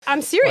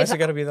I'm serious. Why's it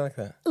got to be like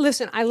that?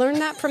 Listen, I learned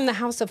that from the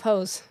House of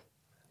Hose.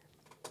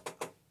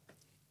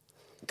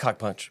 Cock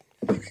punch.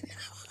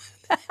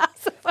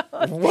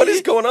 What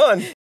is going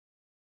on?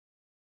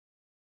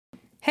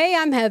 Hey,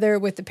 I'm Heather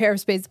with the Pair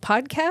of Spades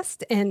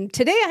podcast, and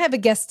today I have a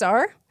guest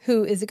star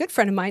who is a good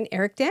friend of mine,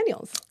 Eric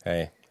Daniels.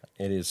 Hey,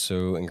 it is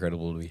so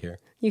incredible to be here.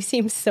 You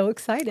seem so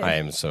excited. I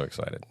am so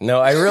excited. No,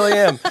 I really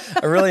am.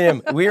 I really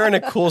am. We are in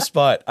a cool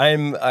spot.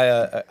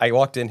 I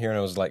walked in here and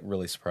I was like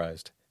really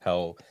surprised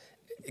how,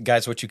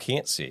 guys, what you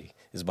can't see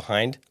is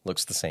behind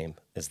looks the same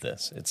as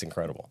this. It's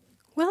incredible.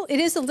 Well, it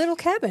is a little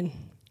cabin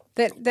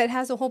that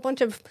has a whole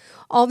bunch of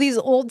all these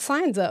old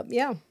signs up.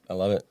 Yeah. I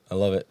love it. I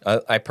love it.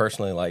 I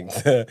personally like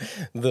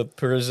the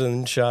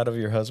prison shot of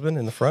your husband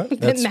in the front.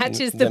 That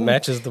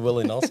matches the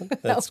Willie Nelson.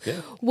 That's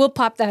good. We'll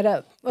pop that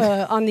up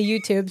on the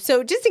YouTube.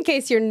 So just in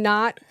case you're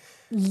not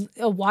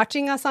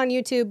watching us on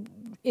YouTube,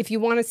 if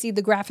you want to see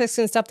the graphics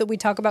and stuff that we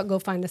talk about, go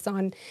find us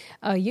on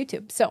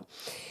YouTube. So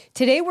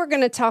today we're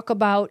going to talk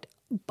about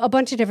a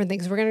bunch of different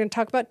things. We're going to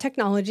talk about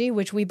technology,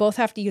 which we both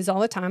have to use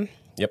all the time.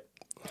 Yep.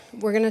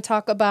 We're going to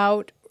talk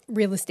about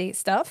real estate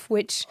stuff,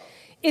 which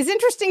is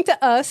interesting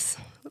to us.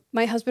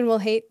 My husband will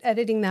hate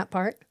editing that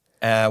part.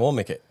 We'll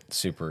make it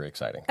super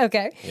exciting.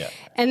 Okay. Yeah.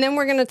 And then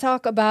we're going to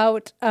talk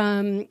about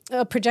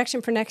a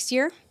projection for next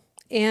year,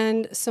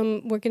 and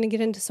we're going to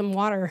get into some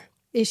water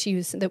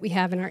issues that we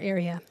have in our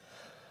area.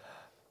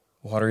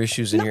 Water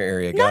issues in your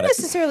area. Not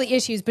necessarily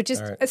issues, but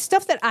just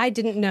stuff that I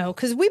didn't know,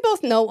 because we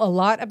both know a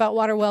lot about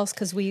water wells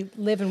because we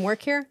live and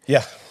work here.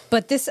 Yeah.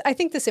 But I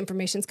think this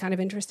information is kind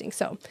of interesting.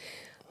 So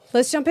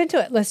let's jump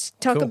into it. Let's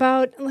talk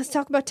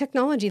about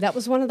technology. That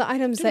was one of the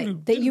items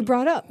that you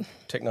brought up.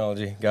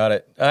 Technology. Got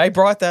it. I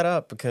brought that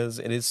up because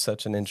it is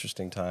such an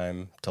interesting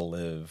time to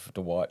live,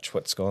 to watch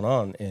what's going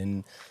on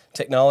in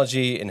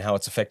technology and how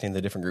it's affecting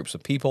the different groups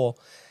of people.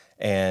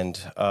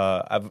 And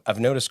I've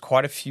noticed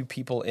quite a few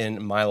people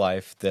in my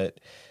life that,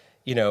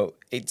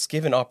 it's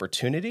given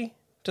opportunity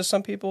to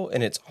some people,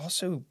 and it's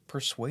also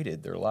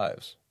persuaded their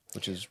lives,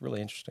 which is really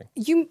interesting.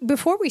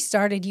 Before we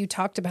started, you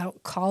talked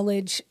about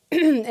college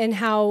and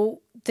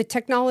how the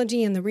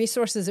technology and the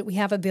resources that we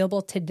have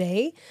available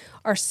today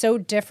are so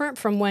different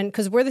from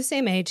because we're the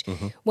same age.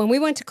 Mm-hmm. When we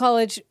went to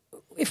college,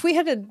 if we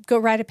had to go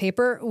write a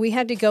paper, we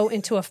had to go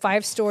into a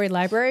 5-story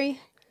library.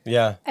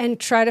 Yeah. And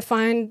try to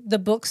find the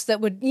books that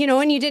would,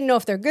 and you didn't know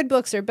if they're good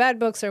books or bad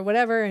books or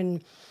whatever.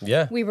 And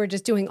we were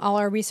just doing all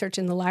our research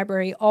in the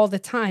library all the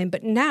time.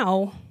 But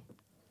now,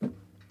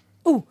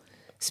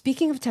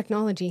 speaking of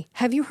technology,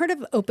 have you heard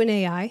of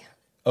OpenAI?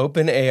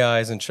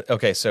 OpenAI is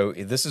okay, so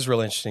this is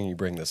really interesting you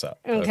bring this up.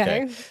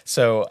 Okay.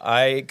 So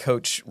I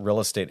coach real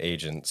estate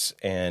agents,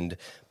 and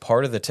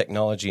part of the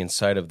technology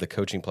inside of the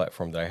coaching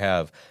platform that I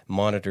have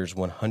monitors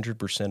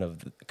 100% of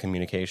the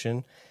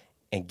communication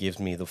and gives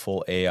me the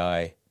full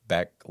AI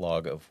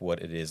backlog of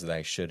what it is that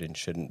I should and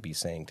shouldn't be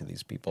saying to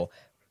these people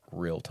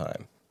real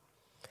time.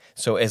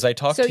 So as I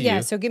talk to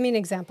you... So give me an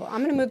example. I'm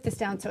going to move this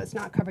down so it's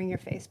not covering your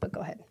face, but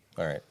go ahead.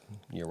 All right.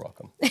 You're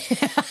welcome.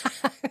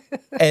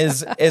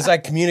 As I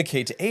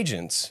communicate to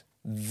agents,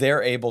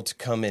 they're able to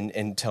come in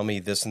and tell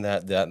me this and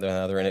that, and the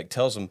other, and it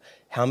tells them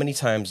how many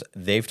times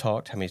they've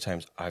talked, how many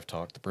times I've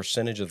talked, the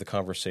percentage of the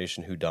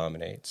conversation, who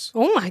dominates.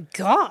 Oh my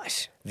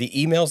gosh. The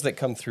emails that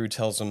come through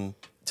tells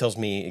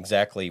me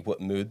exactly what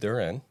mood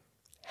they're in,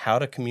 how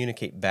to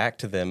communicate back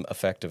to them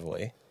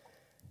effectively.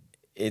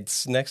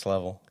 It's next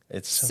level.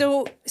 It's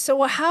so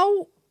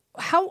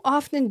how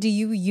often do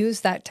you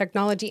use that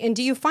technology, and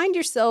do you find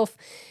yourself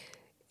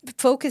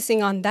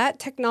focusing on that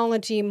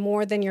technology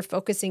more than you're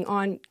focusing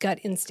on gut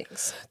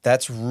instincts?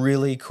 That's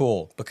really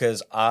cool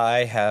because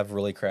I have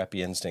really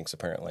crappy instincts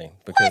apparently.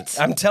 Because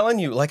I'm telling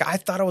you, I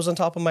thought I was on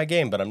top of my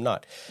game, but I'm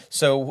not.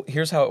 So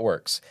here's how it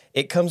works.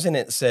 It comes in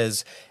and it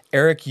says,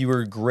 Eric, you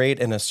were great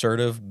and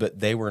assertive, but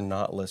they were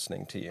not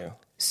listening to you.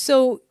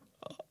 So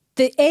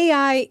the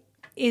AI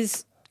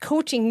is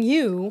coaching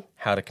you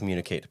how to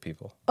communicate to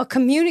people. A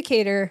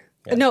communicator,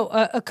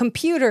 a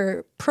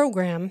computer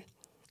program.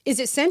 Is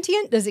it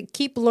sentient? Does it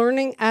keep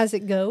learning as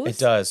it goes? It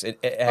does.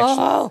 It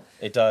actually,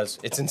 it does.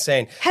 It's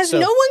insane. Has no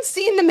one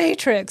seen The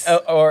Matrix?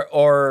 Or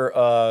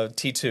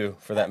T2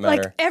 for that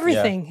matter. Like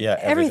everything. Yeah,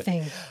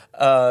 everything.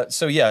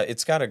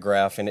 It's got a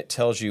graph and it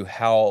tells you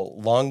how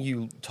long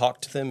you talk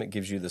to them. It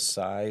gives you the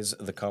size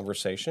of the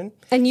conversation.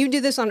 And you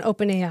do this on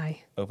OpenAI?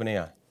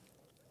 OpenAI.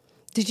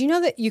 Did you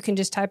know that you can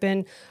just type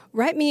in,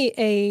 write me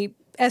a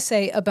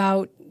essay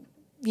about,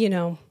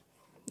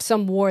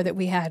 some war that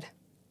we had?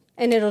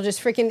 And it'll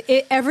just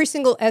every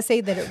single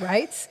essay that it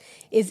writes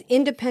is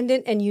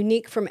independent and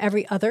unique from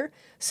every other,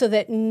 so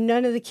that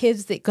none of the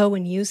kids that go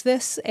and use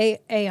this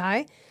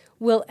AI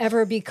will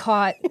ever be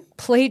caught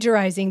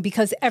plagiarizing,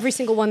 because every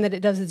single one that it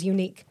does is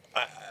unique.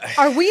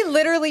 Are we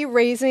literally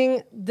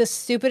raising the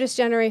stupidest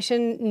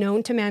generation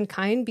known to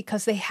mankind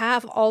because they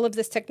have all of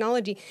this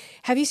technology?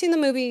 Have you seen the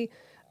movie,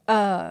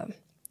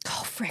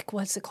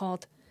 what's it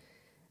called?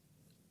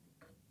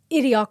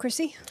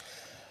 Idiocracy?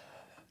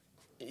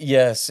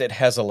 Yes, it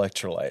has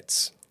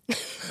electrolytes.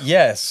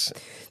 Yes.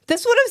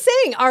 That's what I'm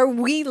saying. Are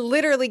we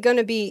literally going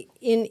to be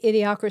in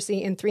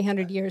idiocracy in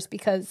 300 years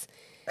because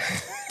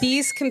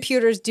these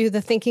computers do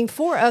the thinking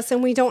for us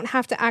and we don't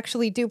have to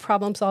actually do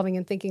problem solving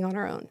and thinking on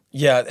our own?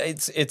 Yeah,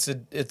 it's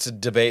a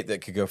debate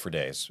that could go for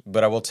days,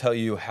 but I will tell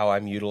you how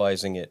I'm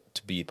utilizing it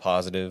to be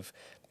positive.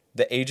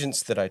 The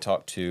agents that I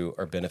talk to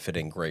are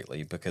benefiting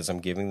greatly because I'm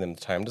giving them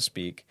the time to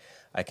speak.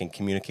 I can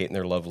communicate in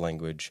their love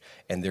language,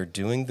 and they're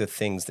doing the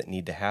things that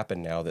need to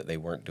happen now that they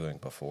weren't doing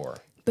before.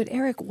 But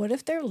Eric, what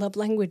if their love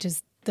language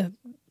is the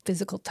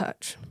physical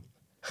touch?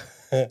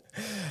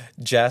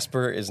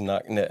 Jasper is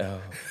not.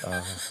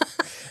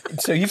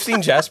 So you've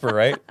seen Jasper,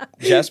 right?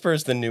 Jasper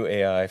is the new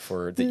AI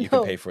that you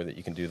can pay for that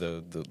you can do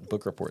the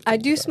book reports. I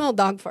do smell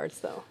dog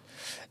farts, though.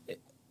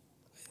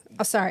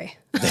 Oh, sorry.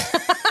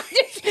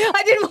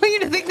 I didn't want you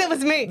to think that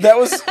was me. That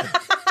was.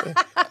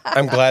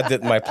 I'm glad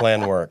that my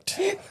plan worked.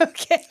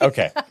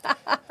 Okay.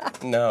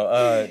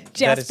 No.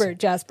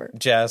 Jasper.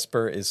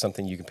 Jasper is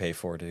something you can pay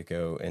for to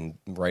go and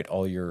write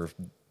all your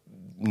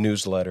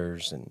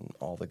newsletters and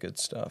all the good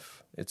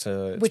stuff. It's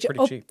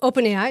pretty cheap.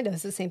 OpenAI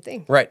does the same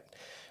thing. Right.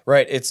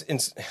 It's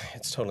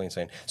totally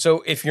insane.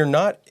 So if you're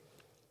not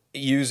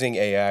using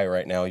AI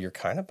right now, you're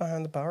kind of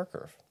behind the power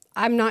curve.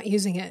 I'm not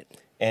using it.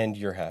 And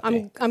you're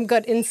happy. I'm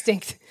gut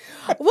instinct.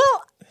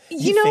 Well,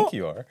 you know, think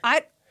you are.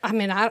 I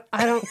mean, I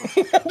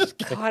don't.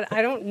 God,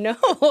 I don't know.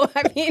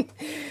 I mean,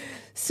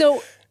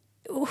 so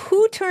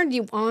who turned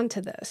you on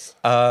to this?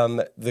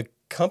 The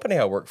company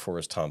I work for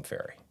is Tom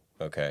Ferry.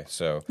 Okay,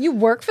 so you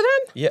work for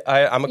them? Yeah,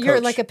 I'm a coach. You're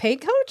like a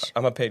paid coach?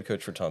 I'm a paid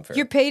coach for Tom Ferry.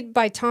 You're paid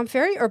by Tom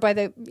Ferry or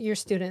by your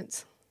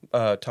students?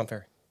 Tom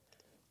Ferry.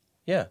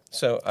 Yeah,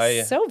 so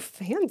so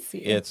fancy.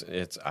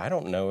 It's I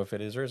don't know if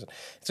it is or isn't.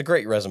 It's a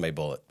great resume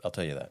bullet. I'll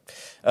tell you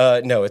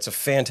that. No, it's a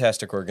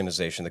fantastic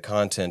organization. The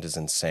content is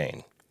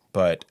insane,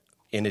 but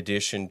in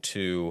addition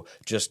to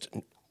just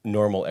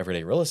normal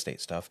everyday real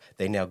estate stuff,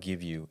 they now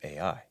give you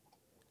AI.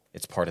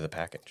 It's part of the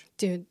package.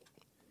 Dude,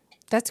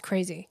 that's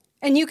crazy.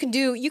 And you can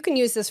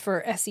use this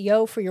for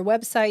SEO for your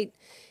website.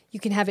 You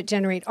can have it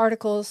generate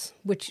articles,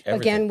 which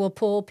again will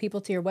pull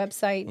people to your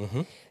website.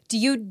 Mm-hmm. Do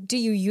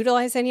you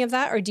utilize any of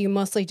that, or do you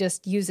mostly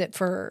just use it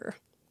for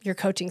your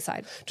coaching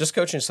side? Just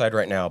coaching side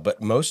right now,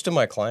 but most of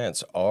my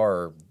clients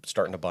are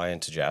starting to buy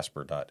into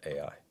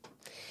Jasper.ai.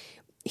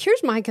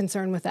 Here's my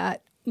concern with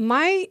that.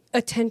 My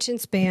attention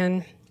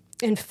span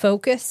and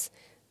focus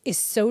is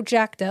so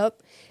jacked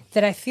up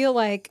that I feel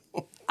like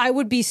I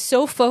would be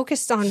so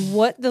focused on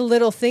what the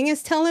little thing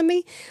is telling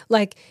me.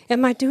 Like,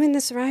 am I doing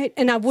this right?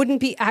 And I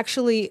wouldn't be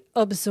actually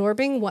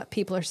absorbing what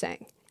people are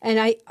saying.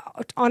 And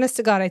honest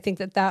to God, I think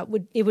that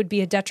would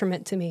be a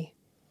detriment to me.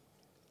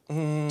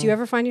 Do you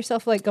ever find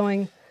yourself like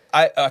going,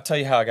 I'll tell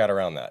you how I got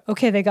around that.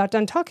 Okay, they got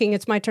done talking.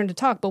 It's my turn to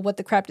talk. But what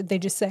the crap did they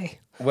just say?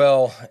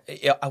 Well,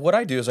 what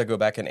I do is I go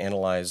back and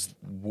analyze.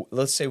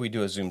 Let's say we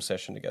do a Zoom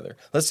session together.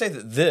 Let's say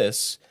that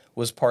this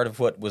was part of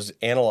what was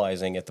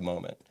analyzing at the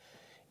moment.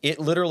 It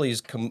literally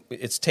is.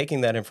 It's taking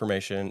that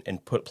information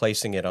and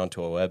placing it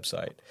onto a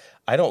website.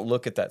 I don't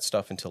look at that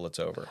stuff until it's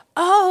over.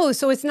 Oh,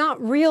 so it's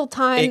not real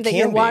time that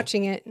you're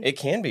watching it. It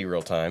can be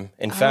real time.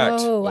 In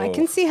fact, I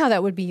can see how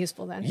that would be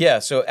useful then. Yeah.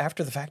 So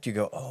after the fact, you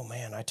go, "Oh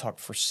man, I talked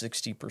for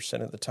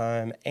 60% of the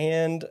time,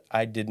 and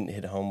I didn't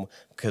hit home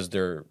because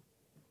their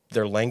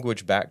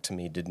language back to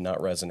me did not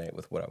resonate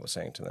with what I was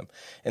saying to them."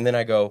 And then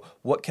I go,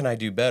 "What can I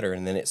do better?"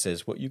 And then it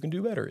says, "What you can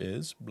do better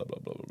is blah blah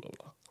blah blah blah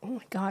blah." Oh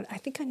my God, I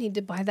think I need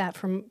to buy that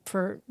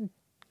for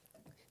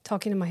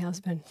talking to my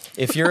husband.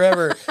 If you're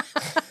ever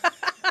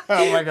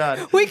Oh my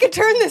God. We could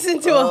turn this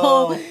into a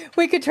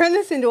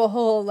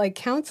whole like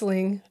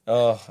counseling.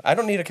 Oh, I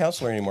don't need a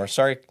counselor anymore.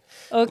 Sorry.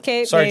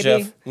 Okay, sorry,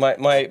 baby. Jeff.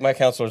 My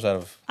counselor's out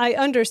of. I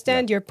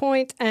understand your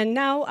point, and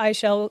now I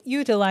shall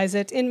utilize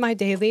it in my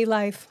daily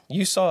life.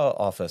 You saw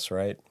Office,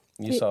 right?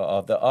 You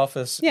saw The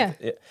Office. Yeah.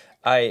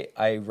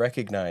 I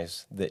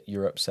recognize that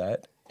you're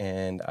upset,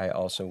 and I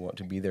also want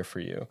to be there for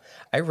you.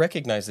 I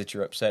recognize that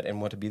you're upset and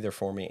want to be there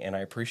for me, and I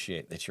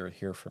appreciate that you're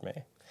here for me.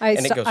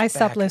 I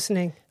stopped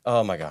listening.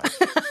 Oh my God.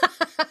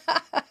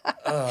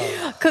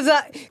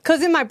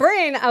 Because in my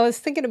brain, I was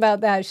thinking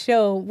about that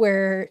show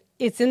where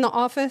it's in the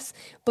office,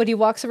 but he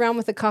walks around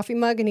with a coffee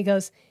mug and he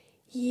goes,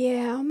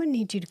 "Yeah, I'm going to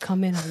need you to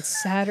come in on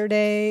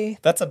Saturday."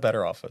 That's a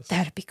better Office.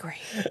 That'd be great.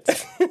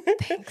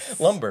 Thanks.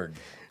 Lumberg.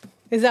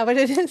 Is that what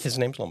it is? His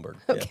name's Lumberg.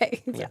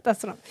 Okay. Yeah,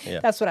 that's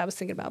what I was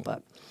thinking about.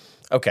 But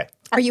okay.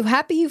 Are you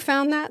happy you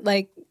found that?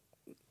 Like,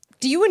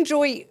 do you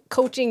enjoy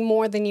coaching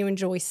more than you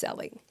enjoy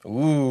selling?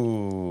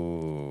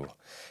 Ooh.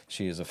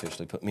 She has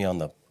officially put me on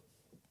the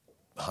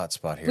hot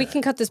spot here. We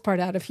can cut this part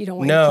out if you don't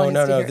want your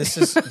clients to hear.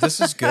 This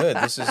is good.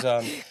 This is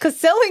because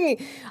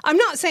selling. I'm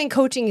not saying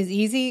coaching is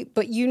easy,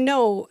 but you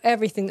know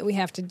everything that we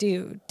have to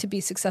do to be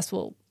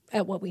successful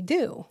at what we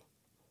do.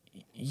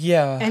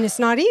 Yeah, and it's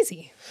not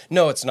easy.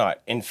 No, it's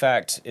not. In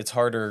fact, it's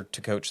harder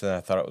to coach than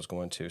I thought it was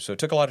going to. So it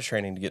took a lot of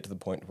training to get to the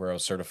point where I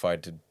was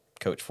certified to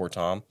coach for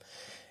Tom.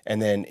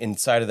 And then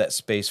inside of that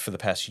space for the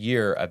past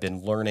year, I've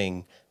been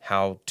learning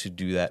how to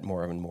do that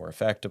more and more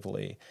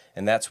effectively.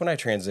 And that's when I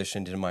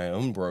transitioned into my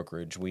own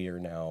brokerage. We are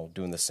now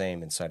doing the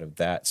same inside of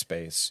that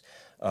space,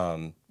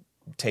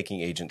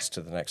 taking agents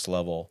to the next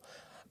level.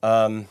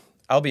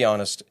 I'll be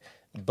honest,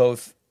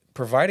 both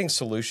providing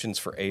solutions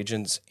for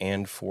agents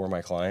and for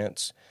my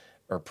clients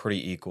are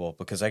pretty equal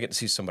because I get to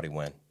see somebody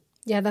win.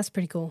 Yeah, that's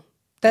pretty cool.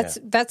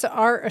 That's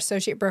our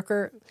associate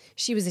broker.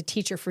 She was a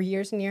teacher for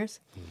years and years.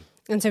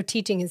 And so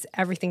teaching is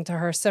everything to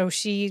her. So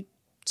she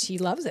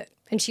loves it.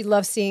 And she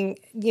loves seeing,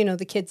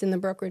 the kids in the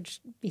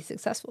brokerage be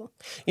successful.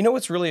 You know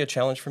what's really a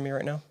challenge for me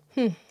right now?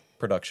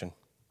 Production.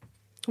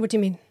 What do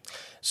you mean?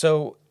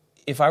 So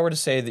if I were to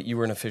say that you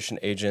were an efficient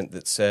agent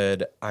that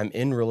said, I'm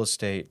in real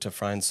estate to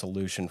find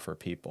solution for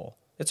people,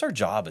 it's our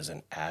job as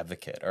an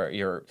advocate.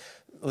 Or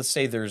let's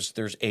say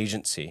there's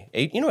agency.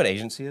 You know what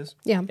agency is?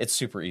 Yeah. It's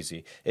super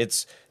easy.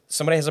 It's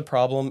somebody has a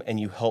problem and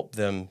you help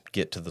them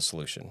get to the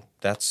solution.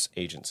 That's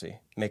agency.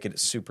 Make it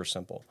super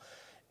simple.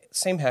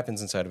 Same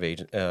happens inside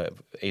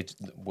of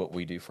what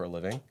we do for a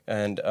living.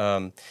 And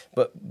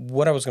but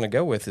what I was going to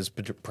go with is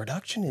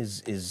production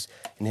is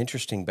an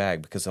interesting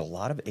bag because a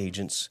lot of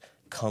agents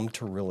come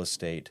to real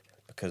estate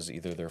because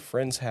either their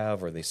friends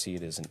have or they see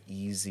it as an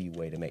easy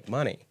way to make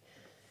money.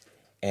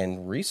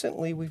 And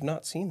recently, we've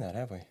not seen that,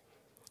 have we?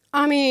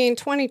 I mean,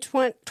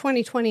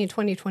 2020 and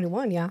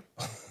 2021, yeah.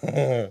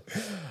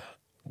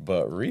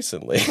 But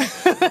recently.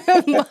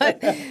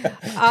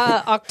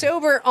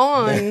 October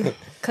on,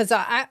 because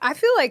I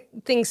feel like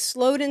things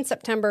slowed in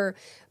September,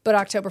 but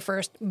October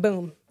 1st,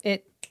 boom,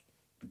 it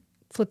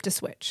flipped a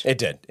switch. It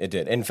did.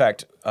 In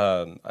fact,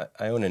 I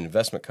own an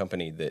investment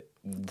company that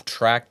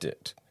tracked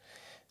it.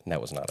 And that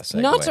was not a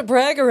segue. Not to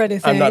brag or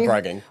anything. I'm not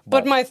bragging.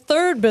 But my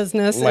third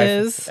business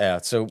is... Yeah,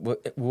 so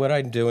what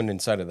I'm doing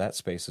inside of that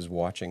space is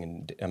watching,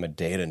 and I'm a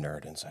data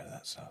nerd inside of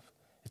that stuff.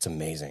 It's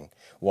amazing.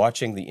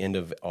 Watching the end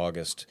of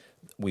August,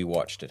 we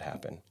watched it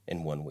happen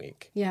in 1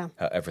 week. Yeah.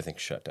 How everything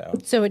shut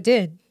down. So it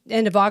did.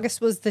 End of August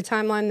was the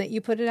timeline that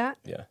you put it at?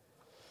 Yeah.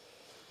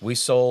 We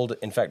sold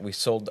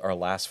our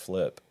last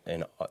flip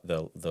in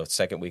the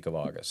second week of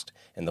August,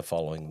 and the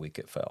following week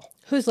it fell.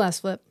 Whose last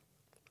flip?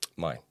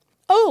 Mine.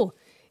 Oh,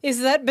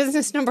 is that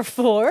business number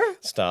 4?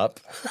 Stop.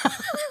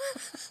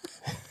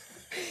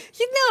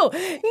 No.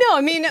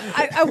 I mean,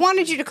 I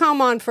wanted you to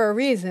come on for a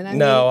reason. I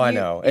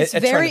know. It's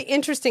very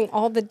interesting,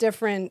 all the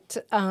different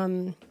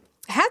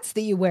hats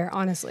that you wear,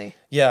 honestly.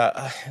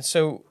 Yeah.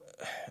 So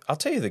I'll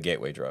tell you the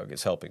gateway drug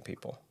is helping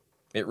people.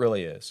 It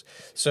really is.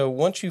 So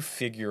once you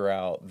figure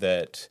out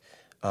that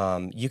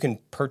you can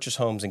purchase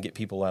homes and get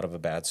people out of a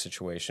bad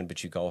situation,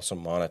 but you can also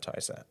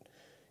monetize that.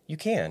 You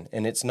can,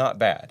 and it's not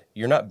bad.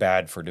 You're not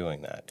bad for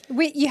doing that.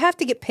 You have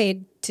to get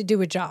paid to do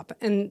a job,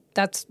 and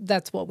that's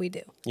what we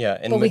do. Yeah,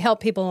 but we help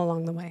people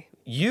along the way.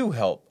 You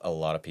help a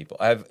lot of people.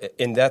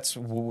 And that's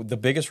the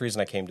biggest reason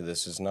I came to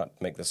this is not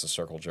to make this a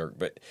circle jerk,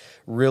 but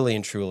really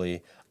and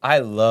truly, I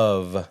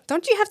love...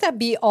 Don't you have to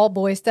be all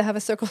boys to have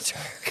a circle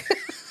jerk?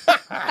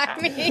 I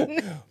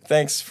mean...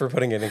 Thanks for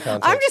putting it in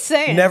context. I'm just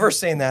saying. Never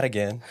saying that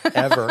again,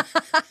 ever.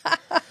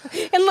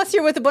 Unless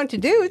you're with a bunch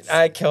of dudes.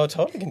 I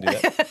totally can do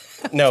that.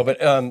 No, but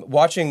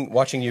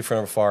watching you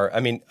from afar. I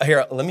mean,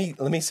 here, let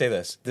me say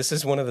this. This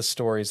is one of the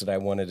stories that I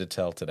wanted to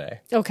tell today.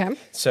 Okay.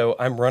 So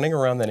I'm running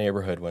around the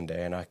neighborhood one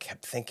day, and I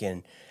kept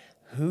thinking,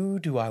 who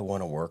do I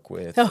want to work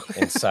with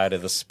inside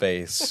of the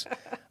space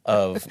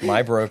of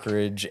my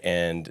brokerage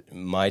and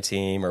my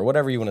team, or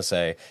whatever you want to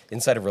say,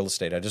 inside of real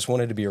estate? I just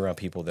wanted to be around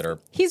people that are...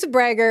 He's a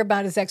bragger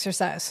about his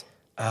exercise.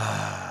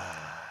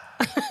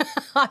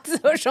 On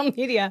social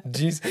media.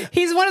 Jeez.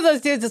 He's one of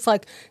those dudes that's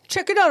like,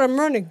 check it out, I'm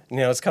running.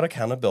 It's called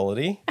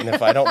accountability. And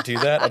if I don't do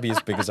that, I'll be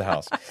as big as a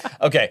house.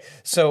 Okay,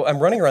 so I'm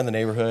running around the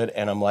neighborhood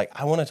and I'm like,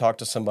 I want to talk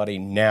to somebody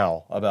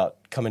now about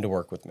coming to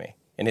work with me.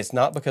 And it's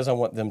not because I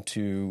want them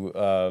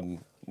to,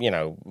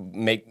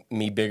 make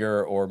me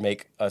bigger or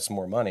make us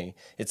more money.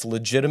 It's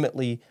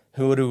legitimately,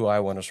 who do I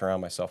want to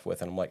surround myself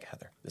with? And I'm like,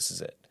 Heather, this is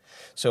it.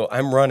 So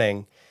I'm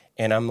running.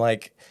 And I'm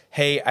like,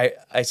 hey,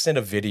 I send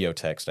a video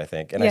text, I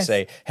think. And yes. I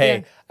say,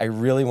 hey, I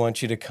really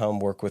want you to come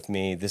work with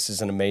me. This is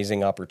an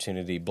amazing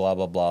opportunity, blah,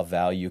 blah, blah,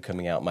 value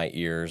coming out my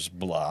ears,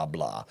 blah,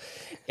 blah.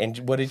 And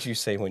what did you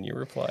say when you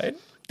replied?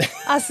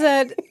 I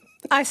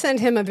sent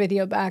him a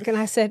video back and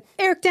I said,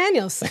 Eric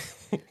Daniels,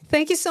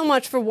 thank you so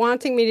much for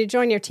wanting me to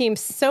join your team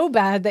so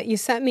bad that you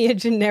sent me a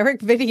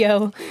generic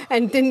video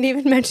and didn't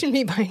even mention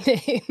me by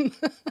name.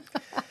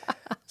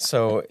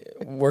 So,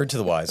 word to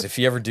the wise, if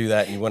you ever do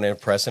that and you want to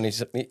impress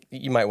anybody,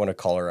 you might want to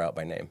call her out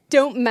by name.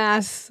 Don't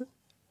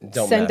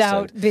send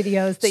out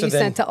videos that you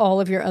sent to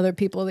all of your other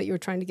people that you were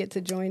trying to get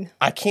to join.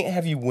 I can't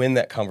have you win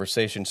that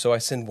conversation, so I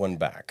send one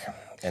back.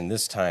 And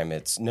this time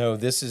it's, no,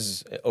 this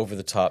is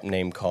over-the-top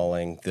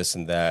name-calling, this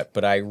and that,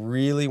 but I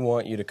really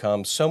want you to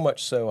come, so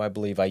much so I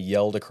believe I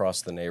yelled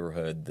across the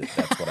neighborhood that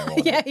that's what I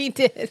wanted. Yeah, he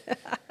did.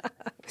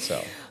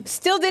 So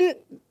still didn't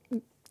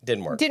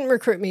work. Didn't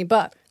recruit me,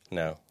 but...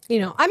 No.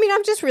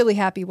 I'm just really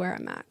happy where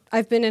I'm at.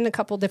 I've been in a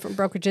couple different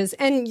brokerages,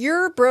 and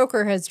your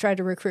broker has tried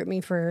to recruit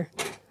me for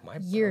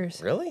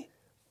years. Really?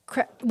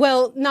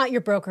 Well, not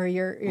your broker.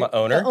 Your My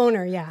owner? The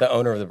owner, yeah. The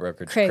owner of the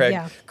brokerage. Craig,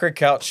 yeah. Craig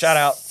Couch, shout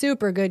out.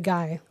 Super good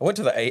guy.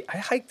 I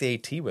hiked the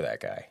AT with that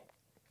guy.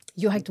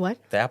 You hiked what?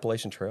 The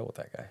Appalachian Trail with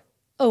that guy.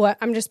 Oh,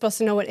 I'm just supposed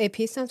to know what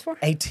AP stands for?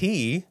 AT,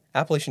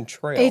 Appalachian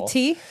Trail. AT?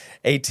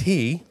 AT.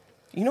 You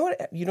know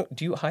what?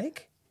 Do you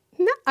hike?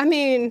 No, I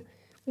mean,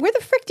 where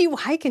the frick do you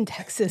hike in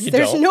Texas? You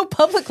There's don't? no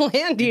public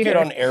land here. You get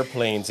on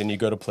airplanes and you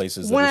go to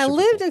places that When are I super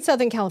lived cool. in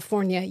Southern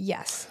California,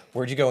 yes.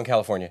 Where'd you go in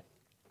California?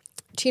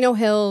 Chino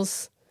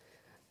Hills.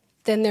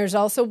 Then there's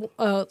also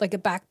like a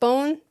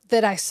backbone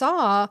that I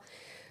saw.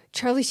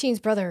 Charlie Sheen's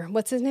brother,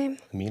 what's his name?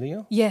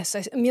 Emilio? Yes,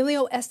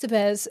 Emilio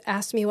Estevez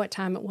asked me what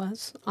time it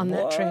was on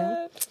that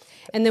trail. What?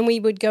 And then we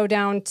would go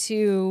down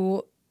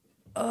to,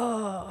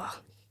 Palos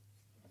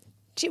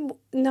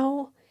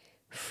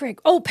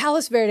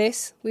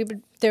Verdes.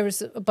 There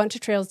was a bunch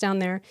of trails down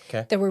there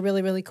that were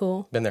really, really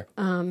cool. Been there.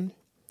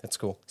 That's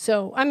cool.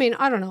 So, I mean,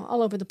 I don't know,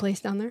 all over the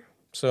place down there.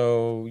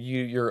 So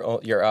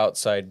your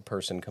outside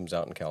person comes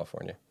out in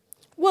California.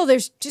 Well,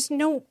 there's just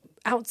no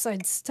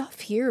outside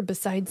stuff here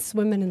besides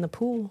swimming in the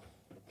pool.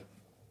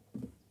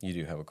 You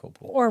do have a cool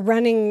pool. Or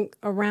running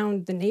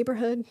around the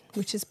neighborhood,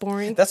 which is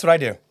boring. That's what I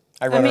do.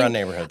 I run around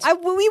neighborhoods.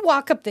 We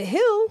walk up the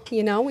hill,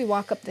 we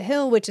walk up the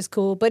hill, which is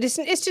cool, but it's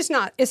just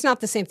not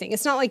the same thing.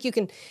 It's not like you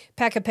can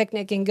pack a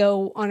picnic and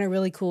go on a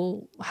really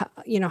cool,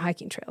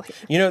 hiking trail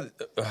here.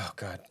 Oh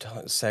God,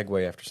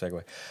 segue after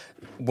segue.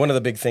 One of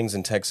the big things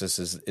in Texas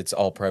is it's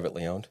all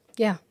privately owned.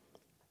 Yeah.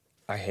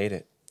 I hate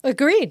it.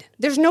 Agreed.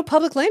 There's no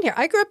public land here.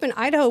 I grew up in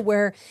Idaho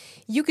where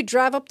you could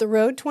drive up the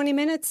road 20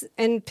 minutes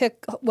and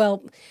pick,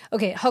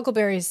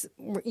 huckleberries,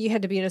 you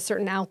had to be at a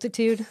certain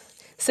altitude.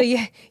 So you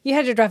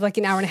had to drive like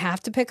an hour and a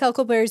half to pick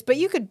huckleberries, but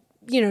you could,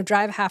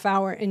 drive a half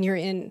hour and you're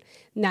in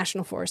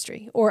National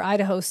Forestry or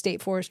Idaho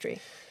State Forestry.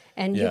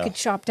 And you could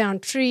chop down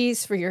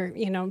trees for your,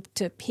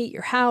 to heat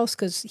your house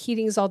because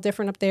heating is all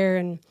different up there.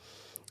 And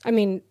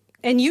and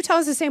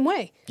Utah's the same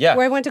way. Yeah.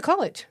 Where I went to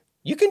college.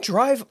 You can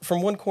drive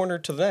from one corner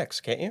to the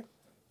next, can't you?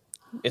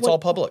 It's all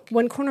public.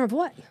 One corner of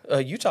what?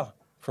 Utah.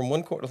 From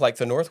one corner, like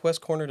the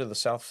northwest corner to the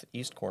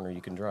southeast corner,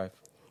 you can drive.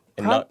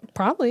 And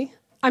Probably.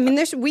 I mean,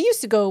 we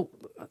used to go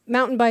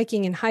mountain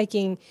biking and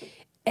hiking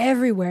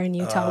everywhere in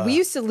Utah. We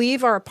used to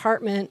leave our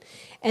apartment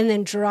and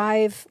then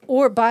drive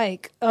or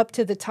bike up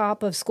to the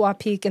top of Squaw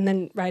Peak and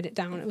then ride it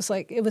down. It was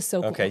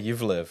so cool. Okay,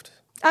 you've lived.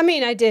 I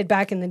mean, I did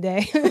back in the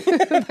day.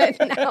 But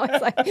now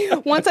it's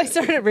like, once I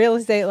started real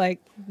estate, like,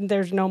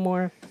 there's no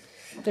more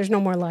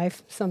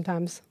life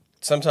sometimes.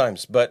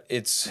 Sometimes, but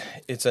it's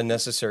a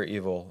necessary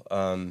evil.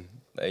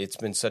 It's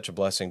been such a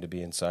blessing to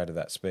be inside of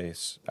that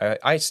space.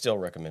 I still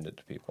recommend it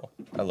to people.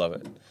 I love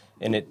it.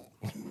 And it...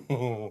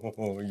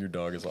 your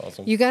dog is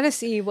awesome. You got to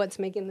see what's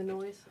making the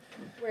noise.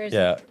 Where is it?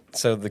 Yeah,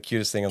 so the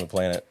cutest thing on the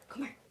planet.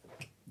 Come here.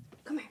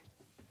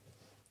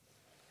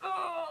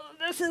 Oh,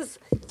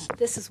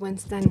 this is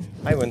Winston.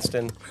 Hi,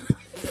 Winston.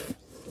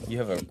 You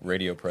have a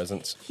radio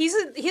presence. He's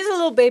a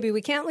little baby.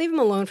 We can't leave him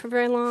alone for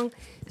very long.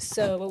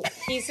 So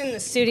he's in the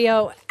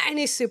studio and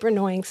he's super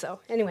annoying. So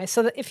anyway,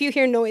 if you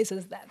hear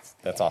noises,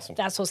 that's awesome.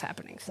 That's what's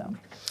happening. So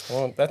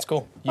well, that's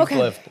cool. You've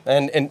lived,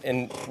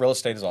 and real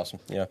estate is awesome.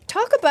 Yeah.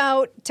 Talk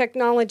about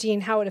technology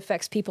and how it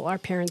affects people our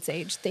parents'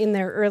 age in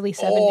their early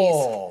 70s.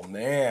 Oh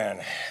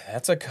man,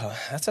 that's a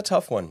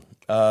tough one.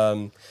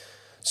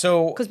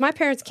 Because my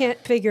parents can't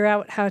figure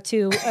out how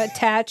to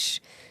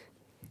attach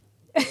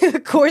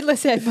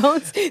cordless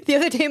headphones. The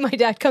other day, my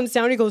dad comes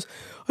down. He goes,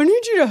 "I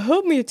need you to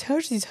help me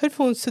attach these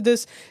headphones to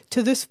this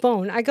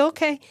phone." I go,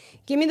 "Okay,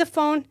 give me the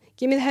phone.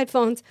 Give me the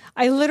headphones."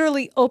 I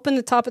literally open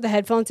the top of the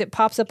headphones. It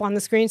pops up on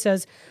the screen.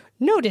 Says,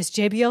 "Notice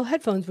JBL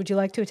headphones. Would you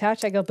like to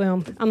attach?" I go,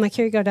 "Boom." I'm like,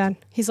 "Here you go, Dad."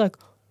 He's like,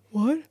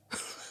 "What?"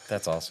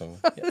 That's awesome.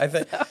 I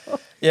think,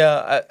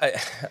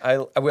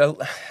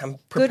 I'm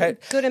prepared.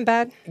 Good and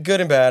bad.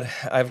 Good and bad.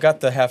 I've got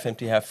the half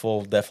empty, half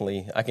full.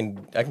 Definitely, I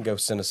can go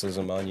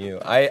cynicism on you.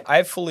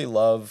 I fully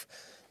love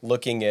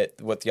looking at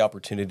what the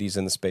opportunities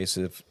in the space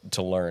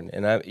to learn,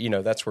 and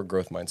that's where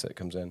growth mindset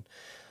comes in.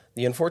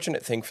 The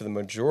unfortunate thing for the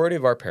majority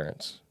of our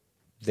parents,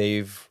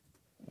 they've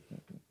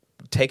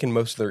taken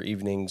most of their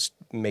evenings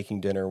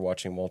making dinner,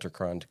 watching Walter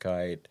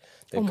Cronkite.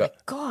 My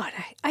God,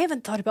 I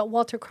haven't thought about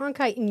Walter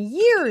Cronkite in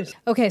years.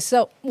 Okay,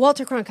 so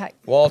Walter Cronkite.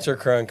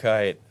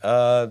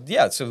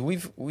 So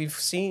we've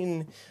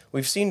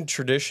seen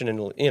tradition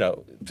in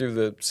through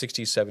the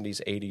 60s,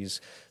 70s, 80s.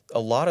 A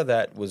lot of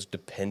that was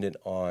dependent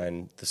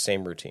on the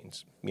same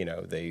routines.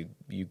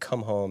 You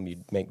come home, you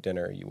make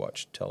dinner, you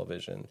watch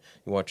television,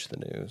 you watch the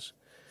news.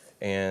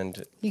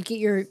 And you get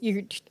your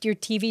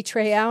TV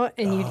tray out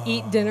and you'd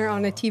eat dinner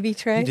on a TV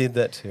tray. You did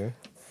that too.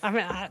 I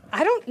mean,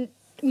 I don't.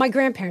 My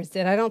grandparents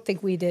did. I don't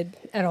think we did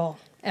at all,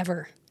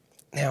 ever.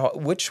 Now,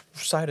 which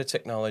side of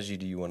technology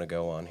do you want to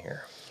go on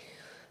here?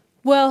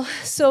 Well,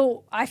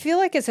 so I feel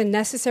like it's a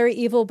necessary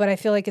evil, but I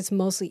feel like it's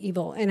mostly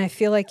evil, and I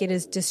feel like it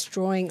is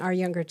destroying our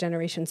younger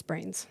generation's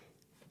brains.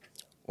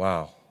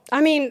 Wow.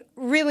 I mean,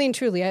 really and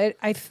truly,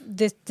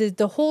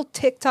 the whole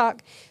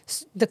TikTok,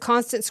 the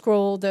constant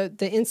scroll, the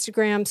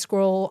Instagram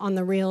scroll on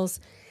the reels,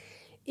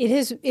 it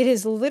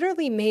has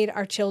literally made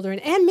our children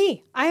and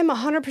me. I am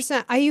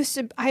 100%.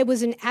 I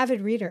was an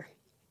avid reader.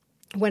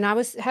 When I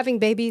was having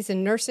babies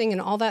and nursing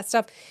and all that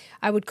stuff,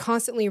 I would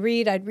constantly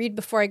read. I'd read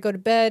before I go to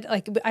bed.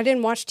 Like, I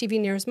didn't watch TV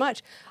near as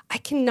much. I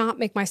cannot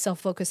make myself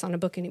focus on a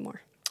book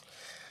anymore.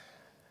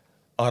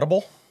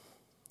 Audible?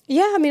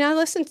 Yeah, I mean,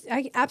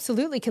 I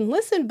absolutely can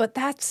listen, but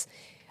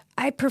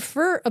I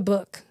prefer a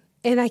book,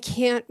 and I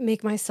can't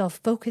make myself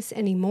focus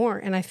anymore.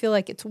 And I feel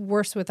like it's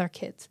worse with our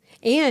kids.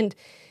 And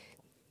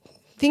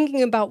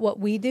thinking about what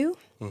we do,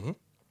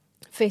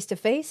 face to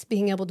face,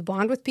 being able to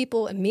bond with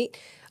people and meet,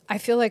 I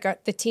feel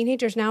like the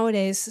teenagers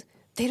nowadays,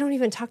 they don't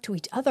even talk to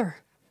each other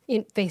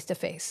in face to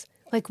face.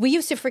 Like, we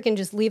used to freaking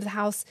just leave the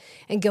house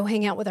and go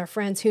hang out with our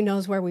friends. Who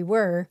knows where we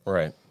were?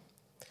 Right.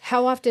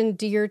 How old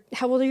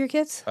are your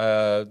kids?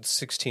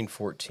 16,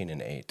 14,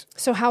 and 8.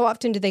 So how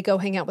often do they go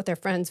hang out with their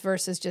friends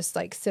versus just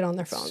like sit on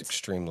their phones? It's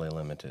extremely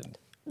limited.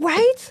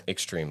 Right?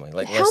 Extremely.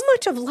 Like, how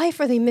much of life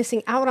are they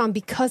missing out on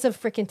because of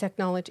freaking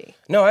technology?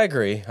 No, I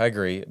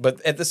agree.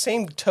 But at the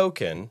same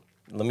token,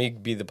 let me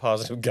be the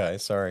positive guy.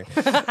 Sorry.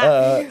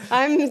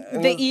 I'm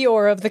the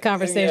Eeyore of the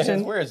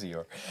conversation. Where is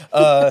Eeyore?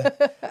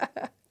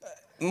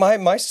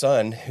 My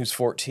son, who's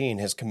 14,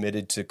 has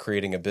committed to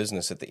creating a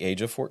business at the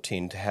age of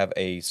 14 to have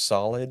a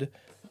solid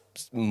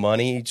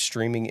money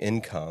streaming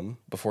income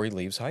before he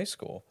leaves high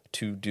school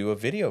to do a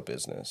video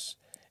business.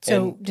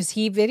 So does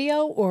he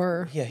video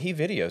or? Yeah, he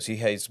videos.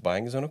 He's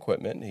buying his own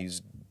equipment.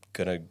 He's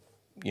going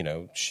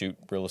to, shoot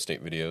real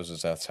estate videos,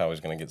 as that's how he's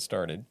going to get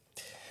started.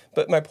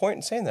 But my point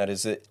in saying that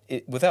is that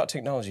without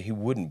technology, he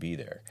wouldn't be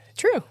there.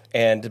 True.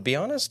 And to be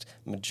honest,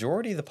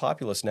 majority of the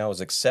populace now is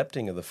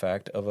accepting of the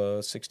fact of a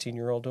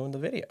 16-year-old doing the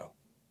video.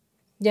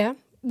 Yeah.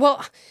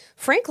 Well,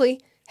 frankly,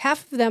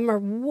 half of them are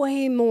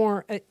way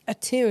more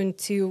attuned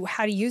to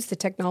how to use the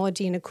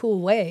technology in a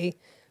cool way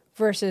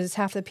versus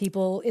half the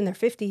people in their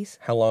 50s.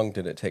 How long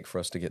did it take for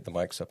us to get the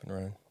mics up and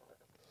running?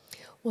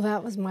 Well,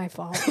 that was my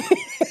fault.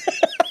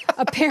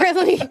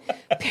 Apparently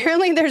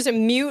there's a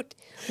mute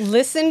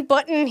listen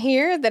button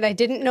here that I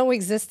didn't know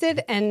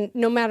existed, and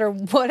no matter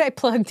what I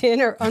plugged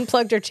in or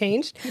unplugged or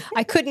changed,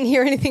 I couldn't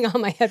hear anything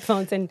on my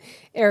headphones. And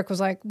Eric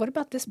was like, "What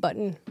about this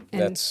button?"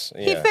 And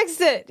he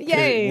fixed it.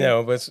 Yay!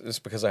 No, but it's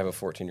because I have a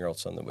 14-year-old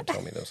son that would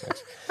tell me those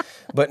things.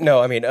 But no,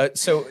 I mean,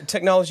 so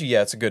technology,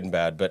 yeah, it's a good and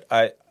bad. But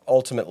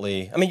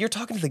you're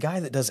talking to the guy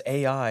that does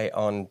AI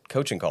on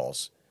coaching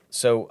calls.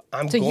 So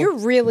you're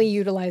really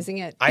utilizing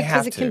it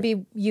because it can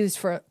be used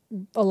for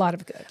a lot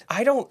of good.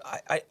 I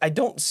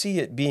don't see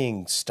it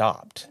being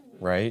stopped,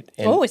 right?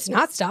 It's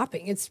not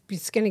stopping. It's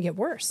going to get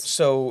worse.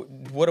 So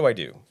what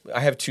do?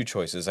 I have two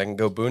choices. I can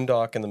go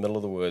boondock in the middle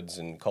of the woods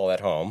and call that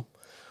home,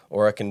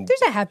 or I can.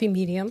 There's a happy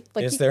medium.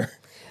 Is there?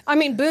 I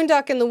mean,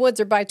 boondock in the woods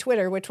or by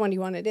Twitter. Which one do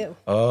you want to do?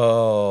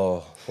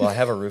 Oh, well, I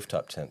have a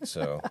rooftop tent,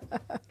 so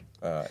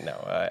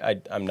no,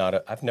 I'm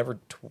not. I've never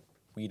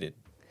tweeted.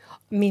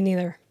 Me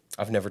neither.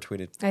 I've never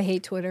tweeted. I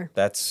hate Twitter.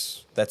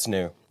 That's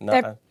new.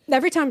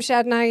 Every time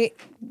Shad and I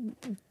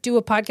do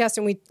a podcast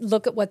and we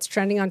look at what's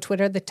trending on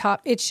Twitter,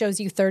 it shows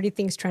you 30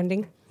 things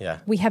trending. Yeah.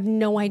 We have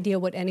no idea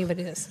what any of it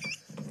is.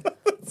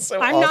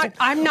 So I'm awesome.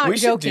 I'm not joking. We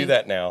should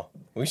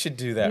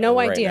do that now. No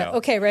right idea. now.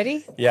 Okay,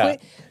 ready? Yeah.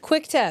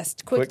 Quick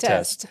test.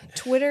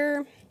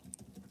 Twitter.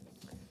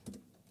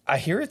 I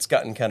hear it's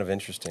gotten kind of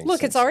interesting.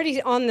 Look, it's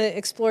already on the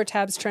Explore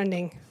tabs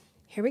trending.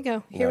 Here we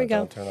go.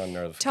 Don't turn on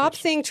notifications. Top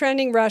thing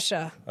trending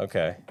Russia.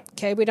 Okay,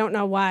 we don't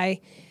know why.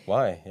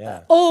 Why?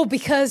 Yeah.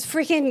 Because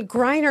freaking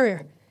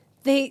Grindr.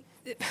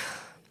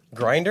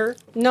 Grindr?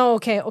 No,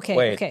 okay.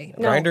 Wait, okay.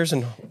 No. Grindr's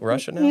in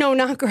Russia now? No,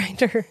 not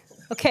Grindr.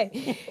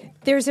 Okay.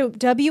 There's a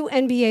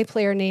WNBA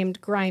player named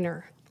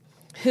Griner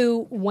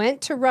who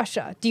went to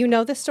Russia. Do you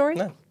know this story?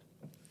 No.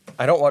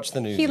 I don't watch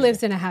the news. He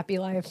lives in a happy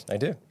life. I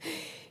do.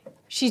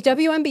 She's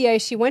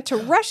WNBA. She went to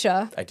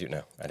Russia. I do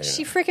know.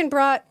 She freaking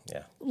brought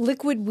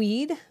liquid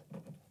weed,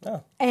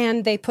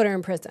 and they put her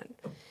in prison.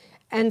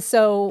 And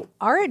so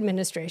our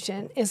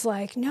administration is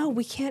like, no,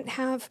 we can't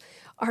have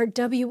our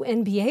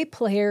WNBA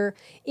player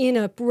in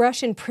a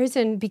Russian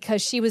prison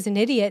because she was an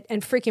idiot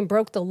and freaking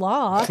broke the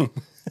law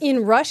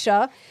in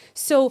Russia.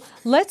 So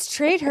let's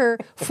trade her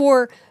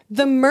for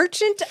the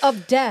Merchant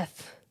of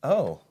Death.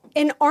 Oh.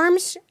 An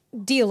arms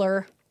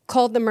dealer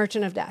called the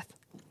Merchant of Death.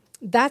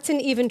 That's an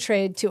even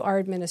trade to our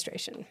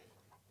administration.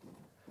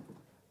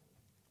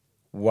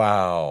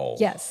 Wow.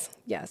 Yes.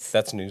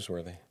 That's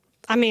newsworthy.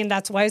 I mean,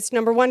 that's why it's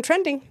number one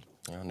trending.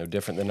 Oh, no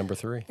different than number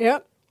 3.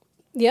 Yep.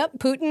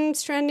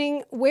 Putin's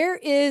trending. Where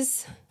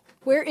is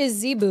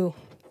Zebu?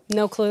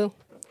 No clue.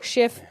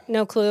 Schiff?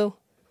 No clue.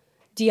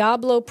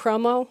 Diablo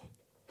promo?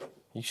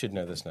 You should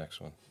know this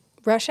next one.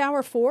 Rush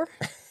Hour 4?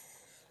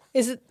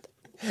 Is it?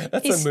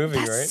 That's a movie,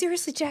 right?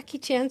 Seriously, Jackie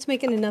Chan's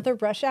making another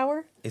Rush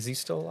Hour? Is he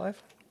still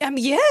alive?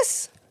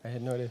 Yes. I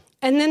had no idea.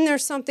 And then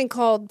there's something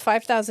called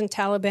 5,000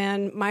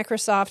 Taliban,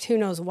 Microsoft, who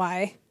knows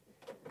why.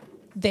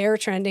 They're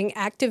trending.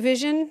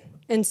 Activision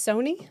and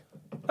Sony.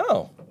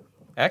 Oh,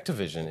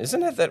 Activision.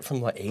 Isn't that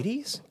from the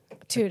 80s?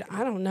 Dude,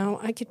 I don't know.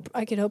 I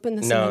could open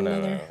this. No.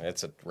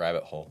 It's a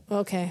rabbit hole.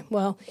 Okay,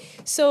 well,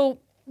 so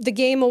the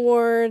Game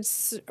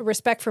Awards,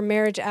 Respect for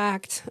Marriage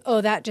Act.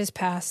 Oh, that just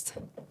passed.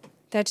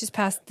 That just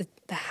passed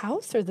the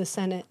House or the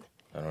Senate?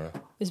 I don't know.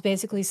 It was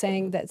basically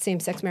saying that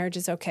same-sex marriage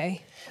is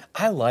okay.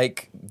 I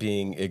like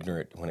being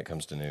ignorant when it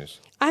comes to news.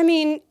 I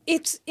mean,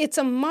 it's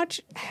a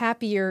much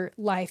happier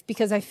life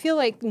because I feel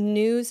like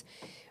news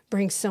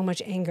brings so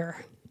much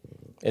anger.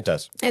 It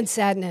does. And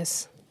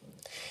sadness.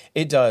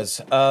 It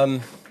does.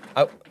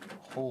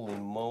 Holy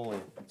moly.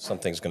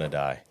 Something's going to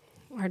die.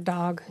 Our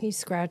dog, he's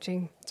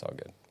scratching. It's all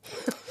good.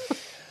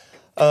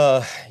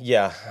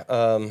 Yeah.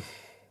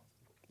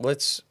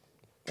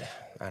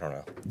 I don't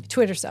know.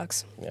 Twitter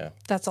sucks. Yeah.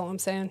 That's all I'm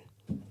saying.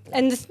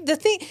 And the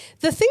thing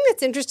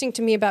that's interesting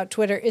to me about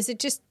Twitter is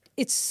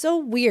it's so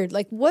weird.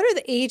 Like, what are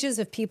the ages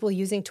of people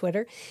using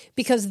Twitter?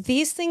 Because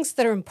these things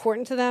that are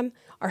important to them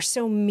are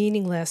so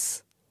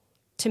meaningless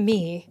to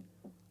me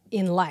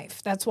in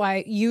life. That's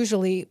why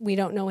usually we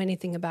don't know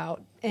anything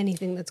about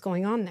anything that's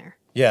going on there.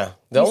 Yeah.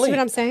 You see what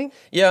I'm saying?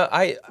 Yeah,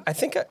 I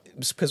think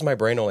it's because my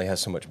brain only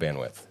has so much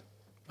bandwidth.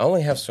 I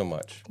only have so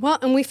much. Well,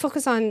 and we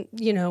focus on,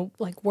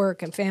 like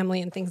work and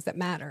family and things that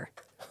matter.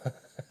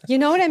 You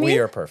know what I mean? We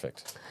are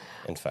perfect,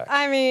 in fact.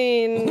 I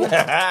mean,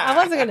 I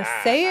wasn't going to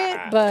say it,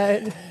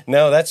 but...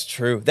 No, that's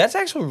true. That's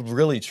actually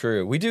really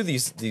true. We do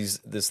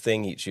this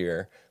thing each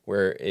year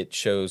where it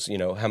shows,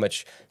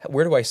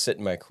 where do I sit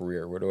in my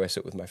career? Where do I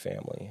sit with my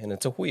family? And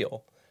it's a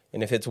wheel.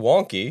 And if it's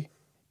wonky,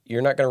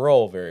 you're not going to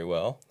roll very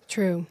well.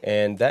 True.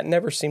 And that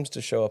never seems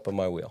to show up on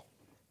my wheel.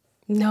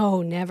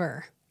 No,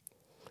 never.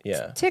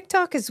 Yeah.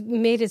 TikTok has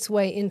made its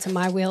way into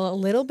my wheel a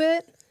little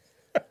bit.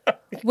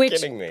 You're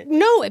kidding me.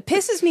 No, it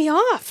pisses me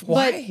off.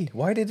 Why?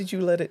 Why did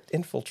you let it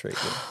infiltrate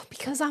you?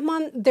 Because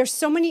there's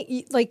so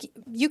many, like,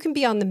 you can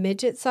be on the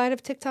midget side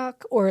of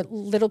TikTok or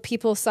little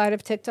people side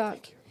of TikTok.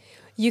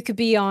 You could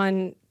be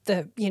on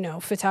the,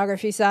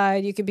 photography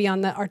side. You could be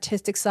on the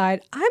artistic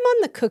side. I'm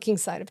on the cooking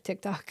side of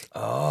TikTok.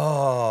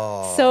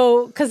 Oh.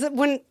 So, because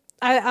when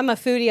I'm a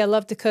foodie, I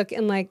love to cook.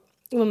 And like,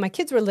 when my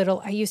kids were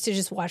little, I used to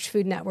just watch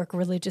Food Network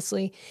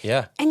religiously.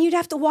 Yeah. And you'd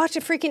have to watch a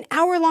freaking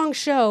hour-long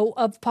show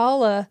of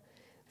Paula,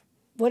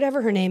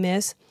 whatever her name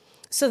is,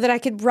 so that I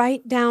could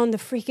write down the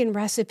freaking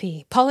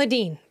recipe. Paula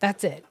Deen,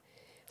 that's it.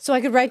 So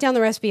I could write down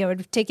the recipe. I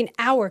would take an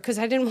hour because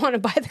I didn't want to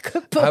buy the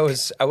cookbook. I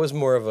was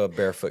more of a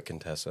barefoot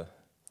Contessa.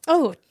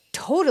 Oh,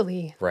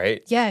 totally.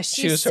 Right? Yeah,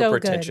 she was so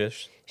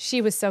pretentious. Good.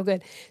 She was so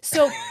good.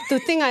 So the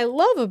thing I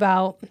love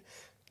about...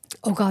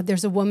 Oh, God,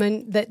 there's a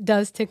woman that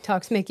does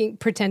TikToks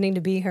pretending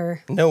to be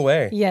her. No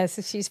way.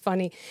 Yes, she's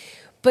funny.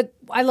 But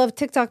I love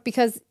TikTok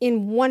because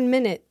in 1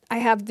 minute, I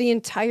have the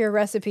entire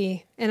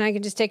recipe and I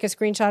can just take a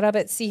screenshot of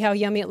it, see how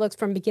yummy it looks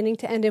from beginning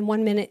to end in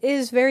 1 minute. It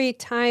is very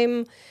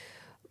time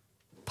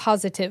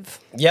positive.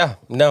 Yeah,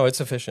 no, it's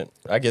efficient.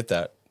 I get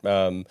that.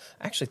 I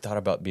actually thought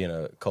about being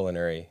a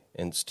culinary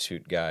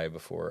institute guy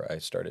before I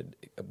signed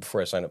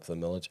up for the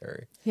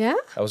military. Yeah?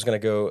 I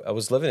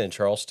was living in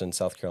Charleston,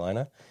 South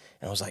Carolina,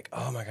 and I was like,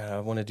 oh my God, I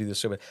want to do this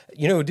so bad.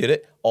 You know who did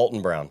it?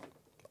 Alton Brown.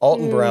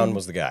 Alton Brown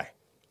was the guy.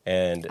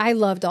 And I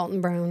loved Alton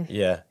Brown.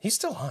 Yeah. He's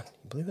still on.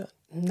 You believe that?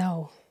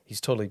 No.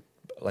 He's totally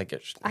like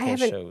at shows.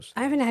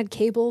 I haven't had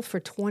cable for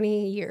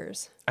 20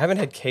 years. I haven't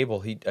had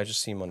cable. I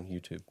just see him on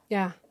YouTube.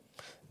 Yeah.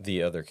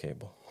 The other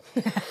cable.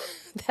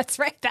 That's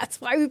right.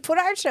 That's why we put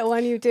our show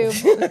on YouTube.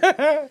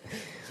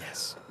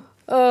 Yes.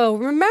 Oh,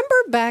 remember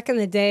back in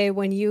the day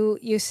when you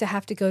used to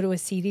have to go to a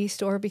CD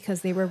store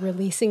because they were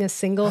releasing a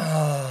single?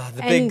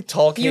 The big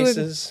tall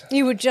cases.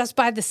 You would just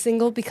buy the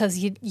single because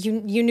you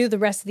knew the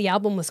rest of the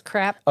album was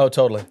crap. Oh,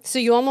 totally. So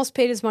you almost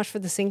paid as much for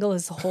the single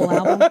as the whole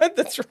album.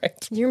 That's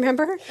right. You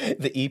remember?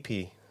 The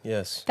EP,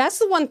 yes. That's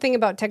the one thing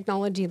about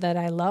technology that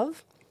I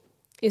love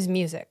is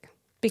music.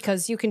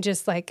 Because you can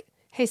just like,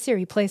 hey,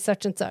 Siri, play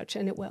such and such,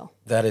 and it will.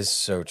 That is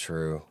so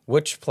true.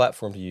 Which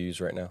platform do you use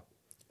right now?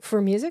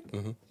 For music?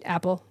 Mm-hmm.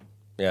 Apple.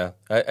 Yeah.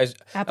 I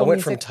Apple went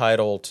Music. from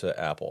Tidal to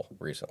Apple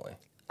recently.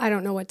 I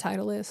don't know what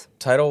Tidal is.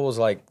 Tidal was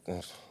like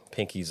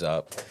pinkies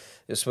up.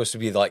 It's supposed to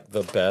be like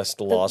the best,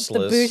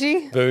 lossless,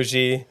 the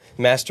bougie,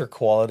 master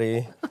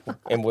quality,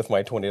 and with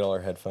my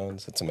 $20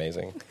 headphones. It's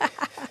amazing.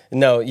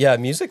 No, yeah,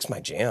 music's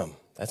my jam.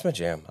 That's my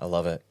jam. I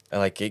love it.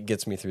 It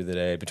gets me through the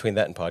day between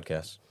that and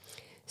podcasts.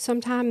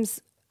 Sometimes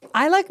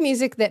I like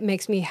music that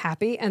makes me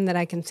happy and that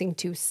I can sing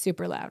to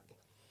super loud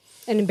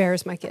and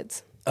embarrass my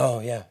kids.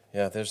 Oh, yeah.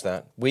 Yeah, there's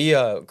that.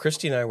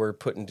 Christy and I were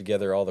putting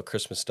together all the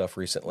Christmas stuff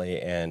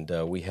recently, and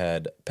we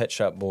had Pet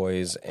Shop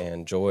Boys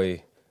and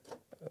Joy.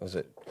 Was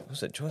it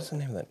Joy? What's the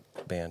name of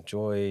that band?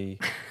 Joy.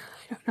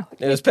 I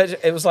don't know.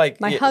 It was like...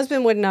 My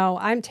husband would know.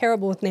 I'm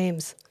terrible with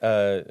names.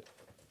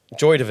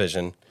 Joy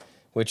Division,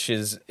 which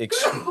is...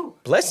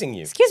 blessing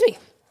you. Excuse me.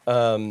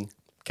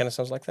 Kind of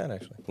sounds like that,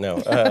 actually.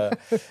 No.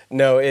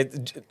 No,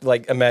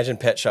 imagine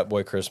Pet Shop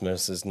Boy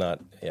Christmas is not...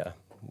 Yeah,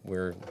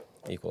 we're...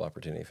 equal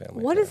opportunity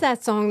family. What is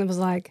that song that was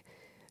like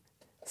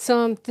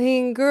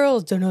something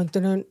girls? Dun, dun,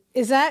 dun, dun.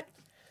 Is that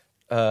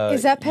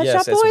Is that Pet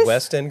yes, Shop Boys? it's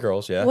West End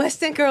Girls, yeah.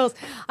 West End Girls.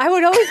 I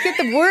would always get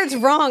the words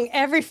wrong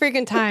every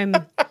freaking time.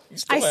 You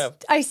still have.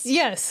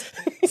 Yes.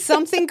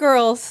 Something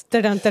Girls.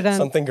 Dun, dun, dun.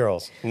 Something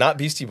Girls, not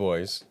Beastie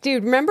Boys.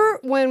 Dude, remember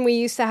when we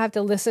used to have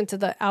to listen to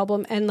the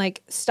album and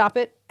like stop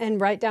it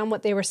and write down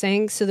what they were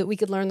saying so that we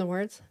could learn the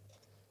words?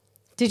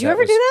 Did you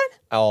ever do that?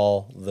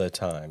 All the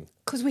time.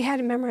 Because we had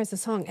to memorize the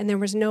song and there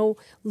was no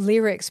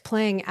lyrics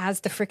playing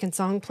as the freaking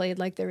song played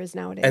like there is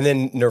nowadays. And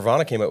then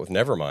Nirvana came out with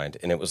Nevermind,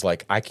 and it was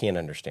like, I can't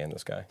understand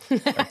this guy.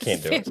 I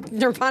can't do it.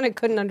 Nirvana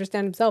couldn't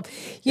understand himself.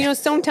 You know,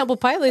 Stone Temple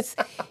Pilots,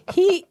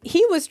 he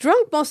was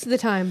drunk most of the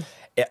time.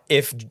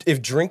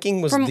 If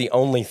drinking was the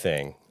only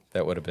thing,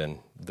 that would have been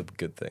the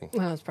good thing.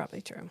 Well, that's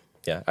probably true.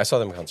 Yeah, I saw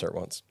them in concert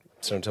once.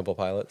 Stone Temple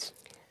Pilots.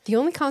 The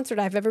only concert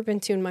I've ever been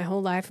to in my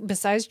whole life,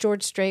 besides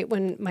George Strait,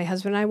 when my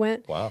husband and I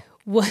went, Wow.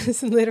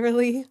 was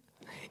literally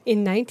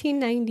in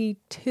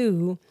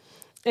 1992,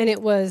 and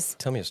it was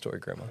Tell me a story,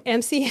 Grandma.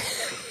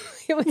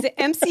 it was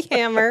MC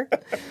Hammer,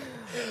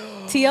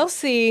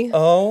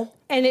 TLC,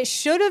 and it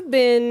should have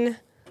been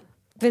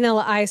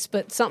Vanilla Ice,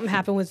 but something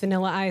happened with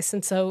Vanilla Ice,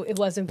 and so it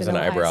wasn't It was an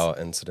Vanilla eyebrow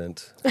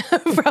incident.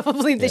 Ice.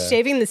 Probably the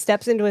shaving the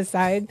steps into his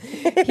side.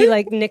 He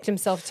like nicked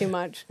himself too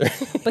much.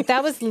 But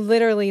that was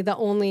literally the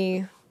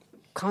only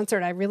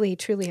concert I really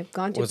truly have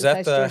gone to. Was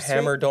that the George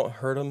Hammer Strait. Don't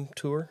Hurt 'Em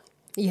tour?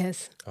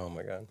 Yes. Oh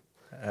my God.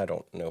 I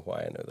don't know why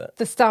I know that.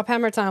 The Stop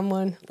Hammer Time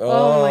one.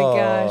 Oh my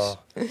gosh.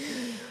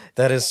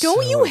 That is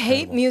Don't so you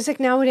hate incredible. music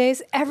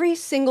nowadays? Every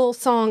single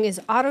song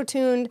is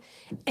auto-tuned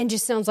and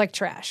just sounds like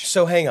trash.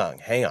 So hang on.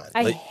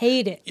 I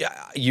hate it. Yeah,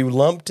 you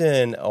lumped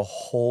in a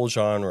whole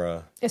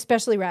genre.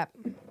 Especially rap.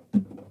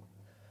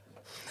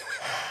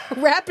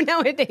 Rap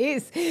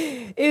nowadays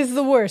is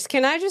the worst.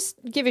 Can I just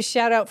give a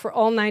shout out for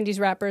all 90s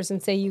rappers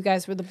and say you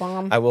guys were the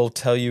bomb? I will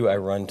tell you, I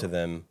run to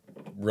them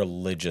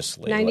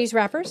religiously. 90s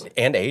rappers?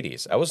 And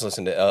 80s. I was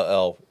listening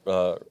to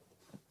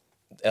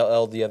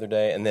LL the other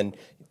day, and then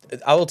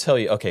I will tell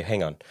you, okay,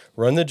 hang on.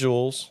 Run the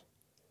Jewels,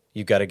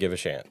 you got to give a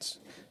chance.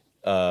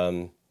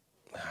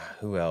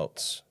 Who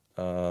else?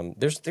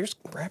 There's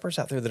rappers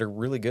out there that are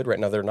really good right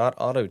now. They're not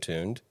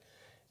auto-tuned,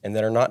 and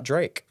that are not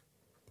Drake.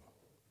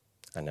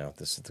 I know,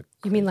 this is the...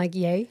 You mean like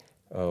Ye?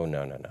 Oh,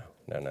 no.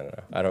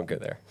 I don't go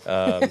there.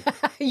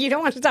 You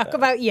don't want to talk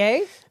about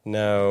Ye?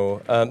 No.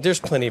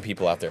 There's plenty of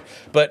people out there.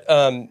 But...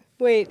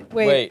 Wait.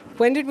 Wait.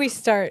 When did we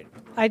start?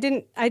 I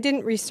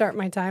didn't restart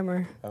my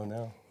timer. Oh,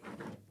 no.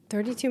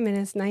 32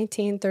 minutes,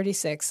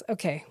 19:36.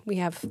 Okay, we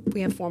have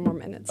 4 more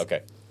minutes.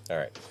 Okay. All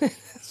right.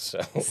 So...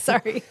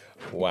 Sorry.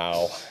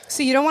 Wow.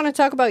 So you don't want to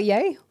talk about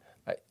Ye?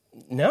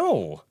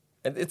 No.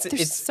 There's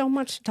It's so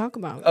much to talk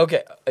about.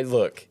 okay.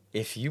 Look,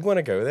 if you want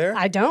to go there...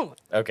 I don't.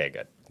 Okay,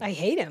 good. I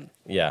hate him.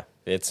 Yeah,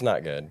 it's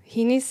not good.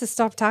 He needs to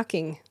stop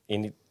talking.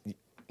 He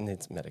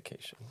needs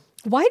medication.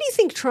 Why do you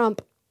think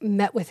Trump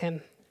met with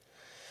him?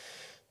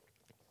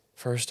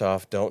 First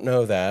off, don't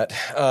know that.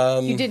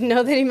 You didn't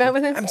know that he met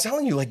with him? I'm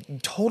telling you,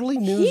 like, totally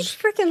He news.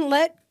 freaking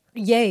let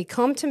Ye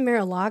come to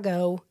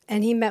Mar-a-Lago,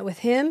 and he met with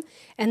him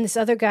and this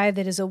other guy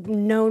that is a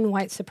known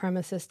white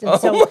supremacist. And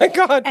Oh my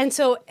God. And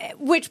so,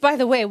 which, by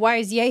the way, why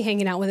is Ye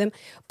hanging out with him?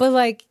 But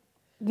like,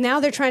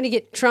 now they're trying to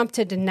get Trump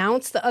to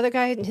denounce the other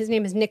guy. And his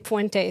name is Nick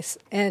Fuentes,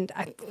 and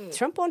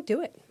Trump won't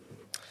do it.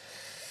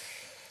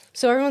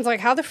 So everyone's like,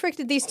 how the frick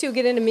did these two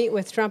get in to meet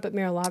with Trump at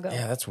Mar-a-Lago?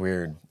 Yeah, that's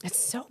weird. It's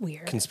so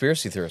weird.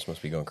 Conspiracy theorists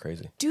must be going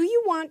crazy. Do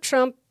you want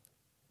Trump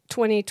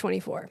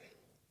 2024?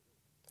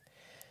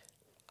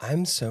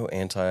 I'm so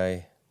anti...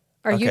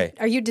 Are Okay.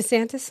 you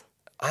DeSantis?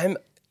 I'm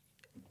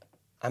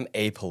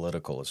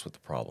apolitical is what the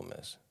problem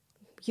is.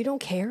 You don't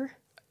care?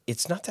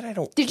 It's not that I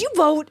don't... Did you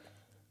vote?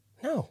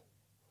 No.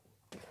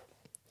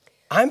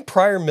 I'm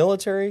prior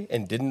military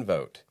and didn't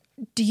vote.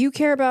 Do you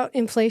care about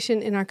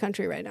inflation in our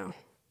country right now?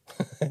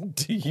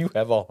 Do you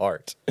have a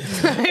heart?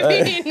 I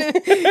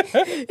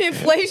mean,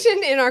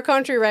 inflation in our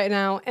country right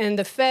now and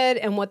the Fed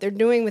and what they're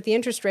doing with the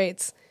interest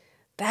rates,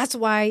 that's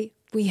why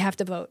we have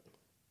to vote.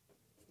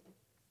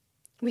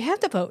 We have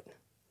to vote.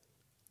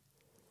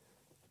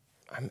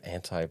 I'm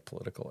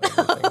anti-political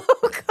everything.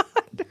 Oh,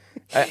 God.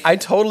 I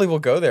totally will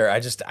go there. I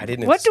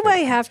didn't... What do anticipate I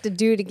have to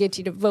do to get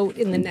you to vote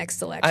in the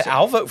next election?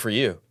 I'll vote for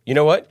you. You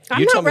know what?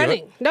 I'm You not tell me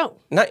running. No.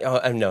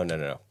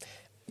 No.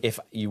 If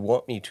you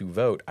want me to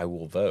vote, I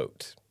will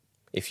vote.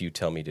 If you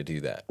tell me to do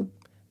that.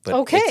 But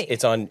Okay.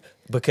 It's on...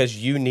 Because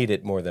you need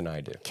it more than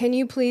I do. Can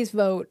you please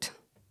vote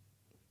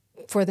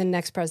for the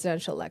next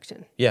presidential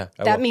election? Yeah,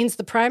 I That will. means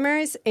the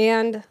primaries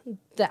and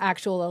the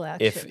actual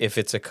election. If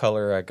it's a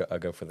color, I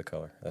go for the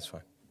color. That's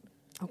fine.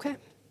 Okay.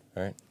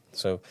 All right.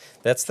 So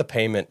that's the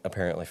payment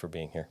apparently for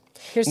being here.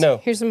 Here's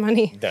some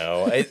money.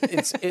 No,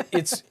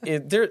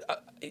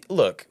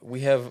 look,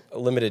 we have a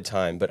limited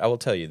time, but I will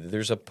tell you that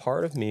there's a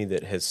part of me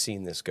that has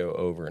seen this go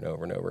over and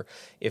over and over.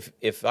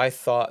 If I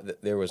thought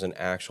that there was an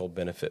actual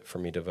benefit for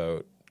me to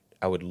vote,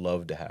 I would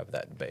love to have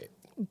that debate.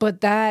 But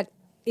that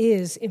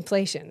is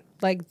inflation.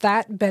 Like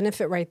that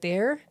benefit right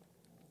there,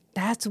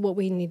 that's what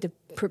we need to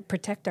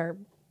protect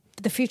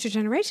the future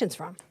generations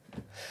from.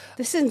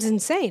 This is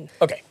insane.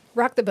 Okay.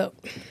 Rock the boat.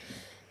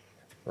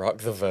 Rock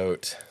the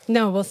vote.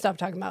 No, we'll stop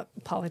talking about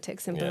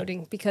politics and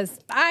voting because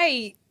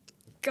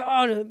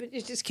God,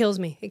 it just kills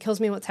me. It kills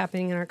me what's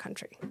happening in our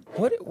country.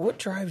 What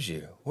drives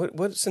you?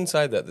 What's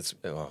inside that?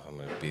 I'm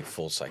going to be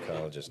full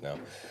psychologist now.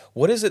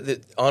 What is it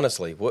that,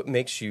 honestly, what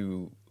makes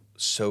you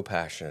so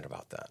passionate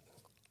about that?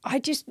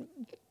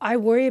 I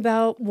worry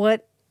about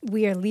what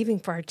we are leaving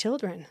for our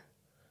children.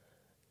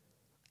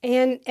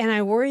 And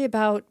I worry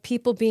about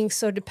people being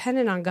so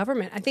dependent on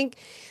government. I think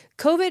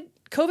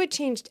COVID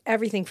changed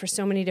everything for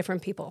so many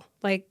different people.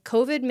 Like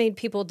COVID made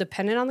people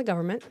dependent on the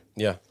government.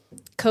 Yeah.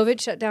 COVID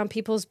shut down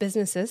people's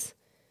businesses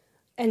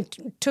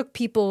and took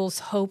people's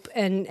hope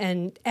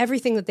and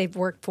everything that they've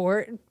worked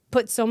for,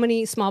 put so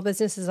many small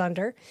businesses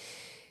under.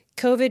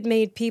 COVID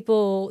made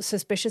people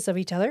suspicious of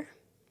each other.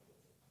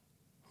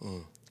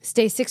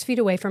 Stay 6 feet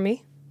away from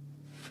me.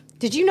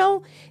 Did you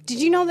know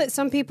that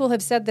some people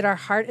have said that our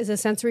heart is a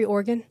sensory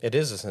organ? It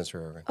is a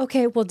sensory organ.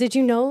 Okay, well, did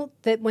you know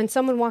that when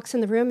someone walks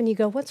in the room and you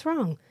go, what's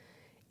wrong?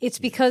 It's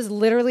because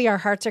literally our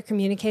hearts are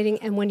communicating,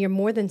 and when you're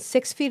more than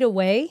 6 feet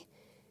away,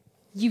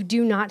 you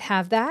do not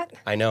have that.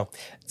 I know.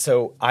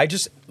 So I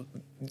just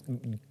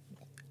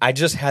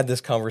had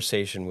this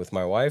conversation with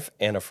my wife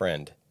and a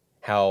friend,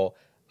 how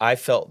I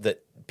felt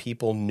that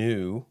people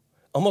knew,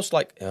 almost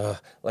like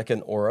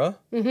an aura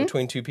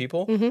between two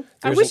people.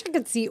 I wish I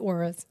could see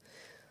auras.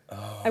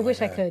 I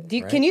wish I could.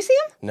 Can you see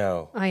them?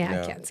 No. Oh, yeah,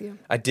 no. I can't see them.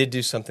 I did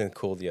do something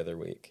cool the other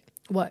week.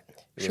 What?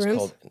 It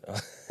was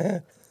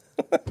Shrooms?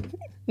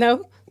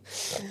 No?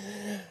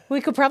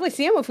 We could probably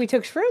see them if we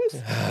took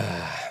shrooms.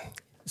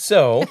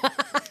 So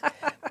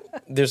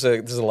there's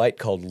a light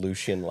called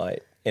Lucian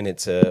light, and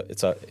it's a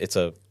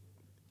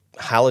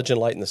halogen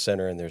light in the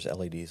center, and there's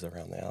LEDs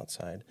around the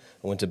outside.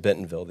 I went to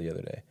Bentonville the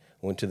other day.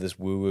 I went to this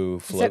woo-woo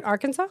float. Is that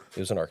Arkansas? It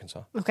was in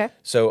Arkansas. Okay.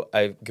 So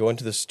I go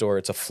into the store.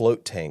 It's a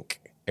float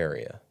tank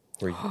area,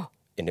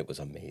 and it was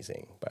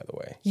amazing, by the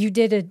way. You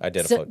did I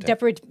did a float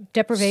tank.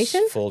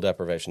 Deprivation? Full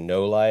deprivation.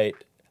 No light.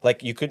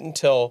 Like, you couldn't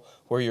tell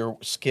where your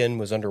skin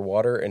was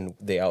underwater and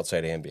the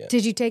outside ambient.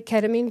 Did you take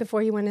ketamine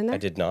before you went in there? I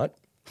did not.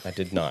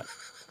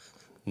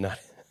 Not.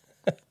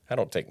 I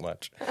don't take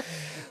much.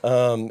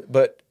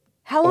 But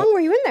how long were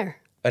you in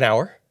there? An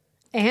hour.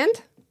 And?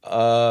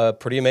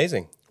 Pretty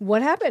amazing.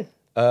 What happened?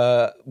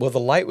 Well, the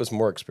light was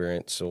more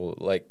experienced, so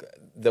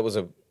it was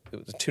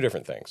two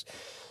different things.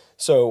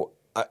 So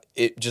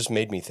it just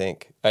made me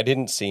think. I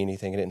didn't see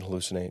anything. I didn't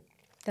hallucinate.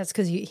 That's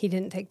because he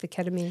didn't take the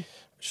ketamine.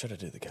 Should have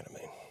did the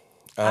ketamine.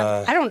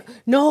 I don't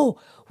know.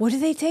 What do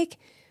they take?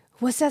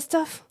 What's that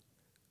stuff?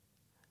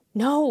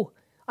 No,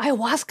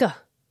 ayahuasca.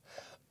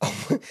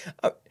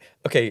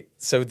 Okay,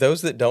 so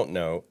those that don't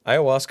know,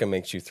 ayahuasca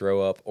makes you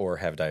throw up or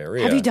have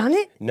diarrhea. Have you done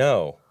it?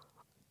 No.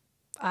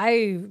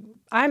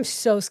 I'm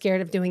so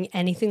scared of doing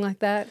anything like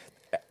that.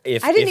 I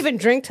didn't If even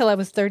drink till I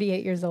was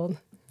 38 years old.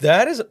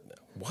 that is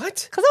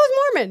what? Because I was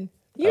Mormon.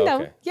 You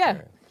know, Okay. yeah. All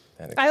right.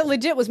 That I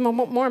legit was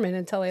Mormon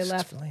until I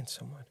left. explains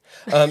so much.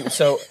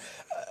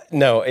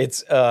 No,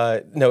 it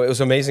was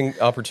an amazing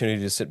opportunity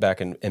to sit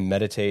back and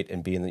meditate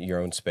and be in your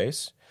own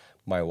space.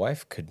 My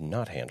wife could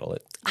not handle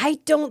it. I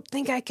don't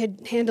think I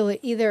could handle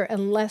it either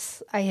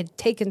unless I had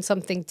taken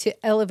something to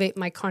elevate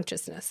my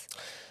consciousness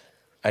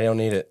I don't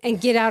need it. and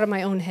get out of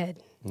my own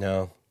head.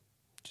 No,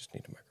 just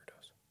need a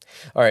microdose.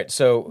 All right,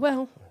 so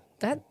Well,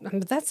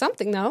 that's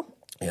something, though.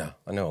 yeah,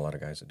 I know a lot of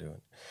guys that do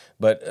it,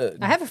 but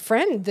I have a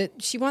friend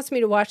that she wants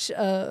me to watch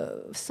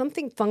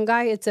something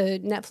fungi. It's a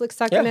Netflix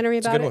documentary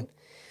it's a about good it. one.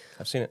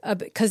 I've seen it.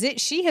 Because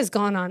she has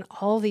gone on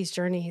all these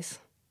journeys.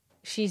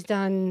 She's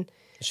done.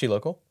 Is she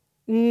local?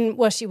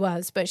 Well, she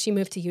was, but she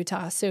moved to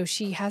Utah, so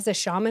she has a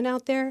shaman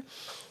out there.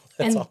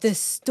 That's and awesome. the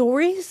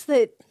stories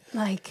that,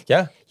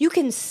 Yeah. you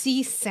can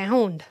see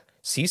sound.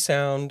 See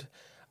sound.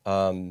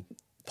 Paul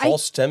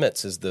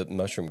Stamets is the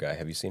mushroom guy.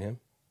 Have you seen him?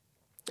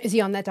 Is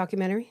he on that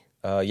documentary?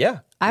 Yeah.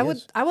 I he would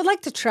is.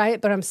 like to try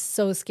it, but I'm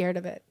so scared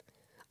of it.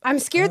 I'm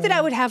scared that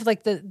I would have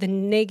the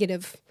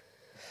negative,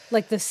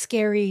 the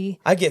scary.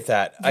 I get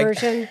that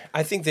version.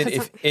 I think that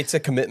if it's a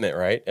commitment,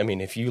 right? I mean,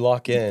 if you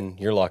lock in,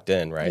 you're locked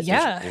in, right?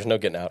 Yeah. There's no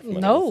getting out from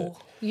underneath No,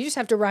 it. you just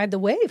have to ride the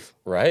wave.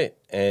 Right.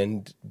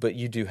 But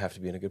you do have to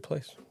be in a good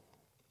place.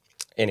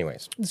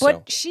 Anyways,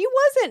 But she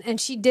wasn't,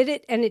 and she did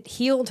it, and it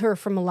healed her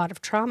from a lot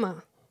of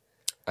trauma.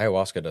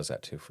 ayahuasca does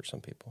that too for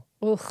some people,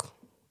 Ugh.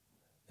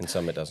 and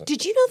some it doesn't.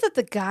 Did you know that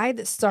the guy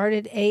that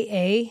started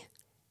AA?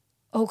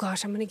 Oh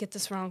gosh, I'm going to get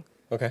this wrong.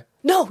 Okay.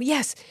 No,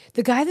 yes.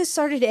 The guy that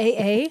started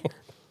AA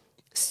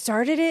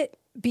started it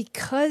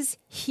because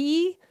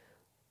he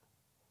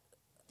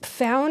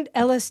found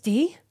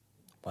LSD.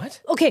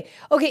 What? Okay.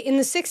 In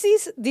the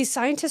 60s, these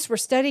scientists were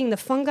studying the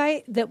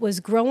fungi that was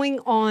growing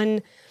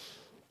on,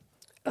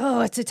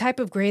 it's a type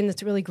of grain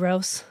that's really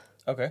gross.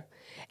 Okay.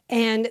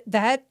 And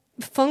that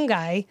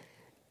fungi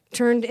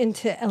turned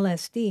into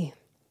LSD.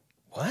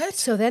 What?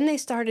 So then they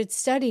started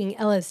studying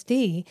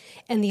LSD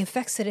and the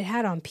effects that it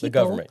had on people. The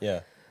government,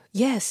 yeah.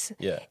 Yes.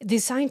 Yeah. The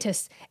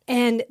scientists.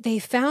 And they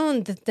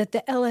found that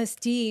the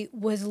LSD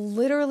was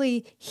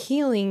literally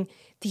healing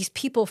these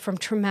people from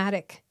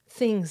traumatic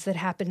things that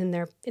happened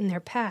in their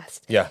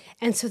past. Yeah.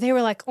 And so they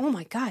were like, oh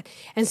my God.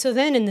 And so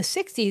then in the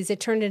 60s, it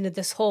turned into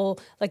this whole,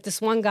 like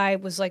this one guy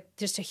was like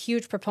just a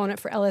huge proponent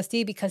for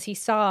LSD because he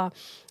saw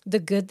the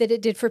good that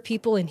it did for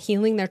people in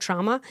healing their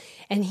trauma.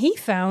 And he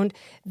found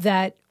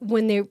that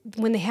when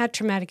they had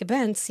traumatic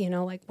events, you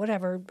know, like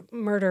whatever,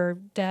 murder,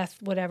 death,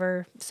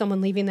 whatever,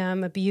 someone leaving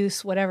them,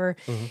 abuse, whatever,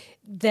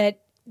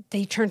 that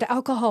they turned to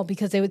alcohol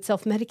because they would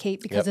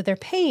self-medicate because of their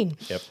pain.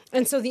 Yep.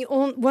 And so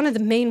one of the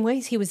main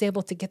ways he was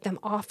able to get them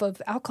off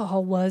of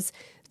alcohol was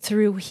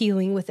through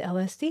healing with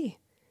LSD.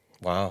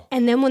 Wow.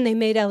 And then when they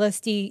made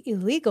LSD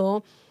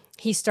illegal,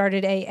 he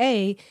started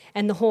AA,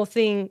 and the whole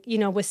thing, you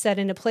know, was set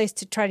into place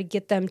to try to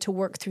get them to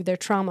work through their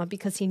trauma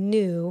because he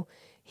knew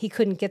he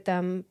couldn't get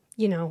them,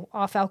 you know,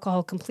 off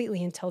alcohol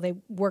completely until they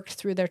worked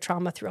through their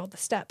trauma through all the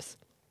steps.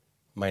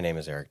 My name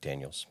is Eric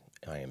Daniels.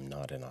 I am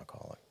not an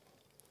alcoholic.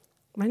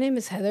 My name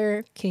is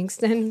Heather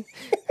Kingston,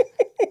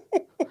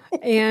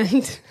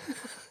 and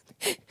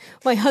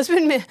my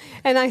husband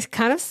and I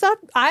kind of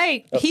stopped.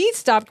 He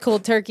stopped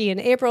cold turkey in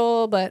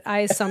April, but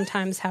I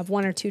sometimes have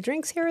one or two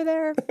drinks here or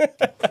there.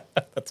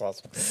 That's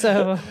awesome.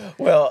 So,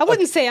 well, I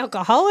wouldn't say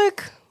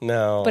alcoholic.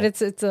 No, but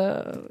it's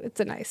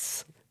a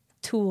nice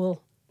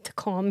tool to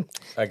calm.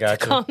 I got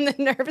to calm the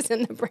nerves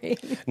in the brain.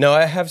 No,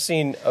 I have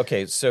seen.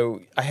 Okay,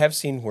 so I have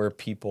seen where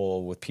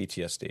people with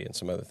PTSD and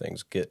some other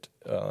things get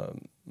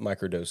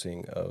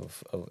microdosing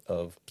of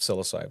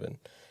psilocybin,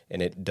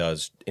 and it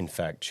does in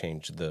fact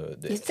change the.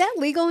 Is that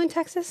legal in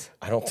Texas?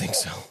 I don't think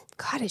so.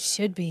 God, it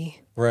should be.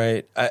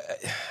 Right. I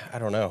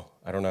don't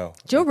know.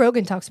 Joe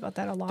Rogan talks about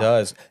that a lot.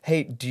 Does.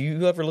 Hey, do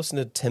you ever listen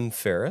to Tim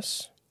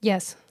Ferriss?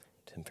 Yes.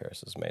 Tim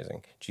Ferriss is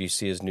amazing. Do you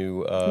see his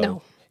new?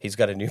 No. He's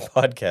got a new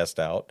podcast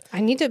out.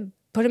 I need to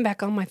put him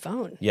back on my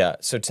phone. Yeah.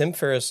 So Tim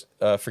Ferriss,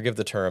 forgive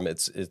the term.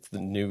 It's the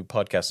new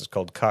podcast is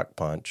called Cock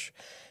Punch,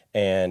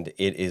 and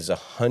it is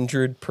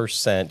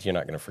 100%. You're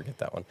not going to forget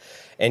that one,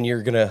 and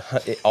you're going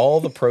to all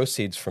the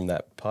proceeds from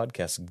that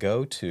podcast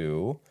go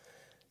to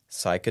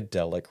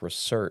psychedelic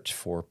research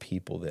for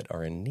people that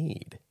are in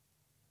need.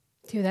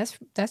 Dude,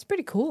 that's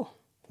pretty cool.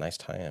 Nice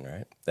tie-in,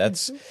 right?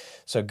 That's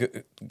so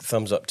good.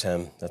 Thumbs up,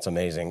 Tim. That's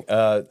amazing.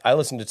 I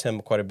listen to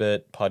Tim quite a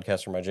bit.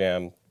 Podcasts are my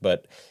jam,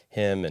 but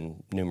him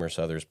and numerous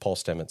others. Paul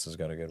Stamets has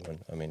got a good one.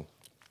 I mean,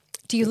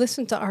 do you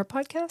listen to our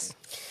podcast?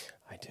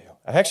 I do.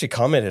 I've actually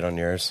commented on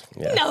yours.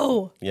 Yeah.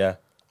 No. Yeah.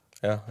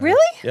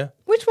 Really? Yeah.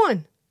 Which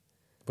one?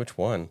 Which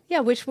one? Yeah.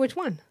 Which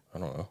one? I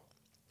don't know.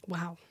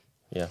 Wow.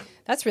 Yeah.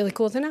 That's really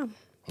cool to know.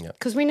 Yeah.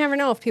 Because we never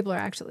know if people are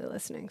actually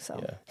listening. So.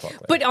 Yeah.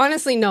 But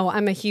honestly, no.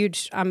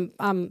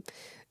 I'm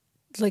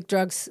like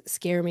drugs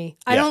scare me.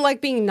 I don't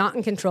like being not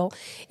in control.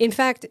 In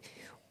fact,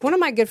 one of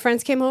my good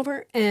friends came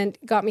over and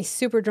got me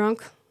super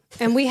drunk,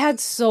 and we had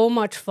so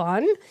much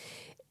fun.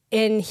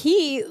 And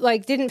he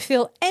like didn't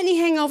feel any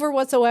hangover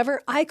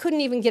whatsoever. I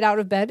couldn't even get out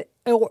of bed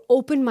or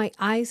open my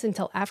eyes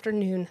until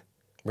afternoon.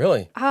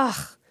 Really?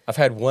 Ugh. I've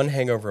had one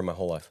hangover in my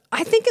whole life.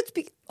 I think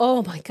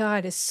oh my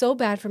God, it's so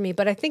bad for me.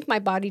 But I think my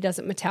body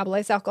doesn't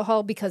metabolize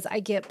alcohol because I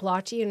get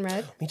blotchy and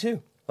red. Me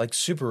too. Like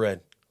super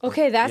red.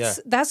 Okay,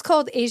 that's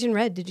called Asian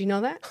red. Did you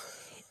know that?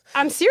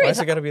 I'm serious. Why's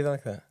it got to be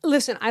like that?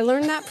 Listen, I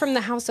learned that from the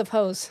House of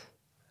Hose.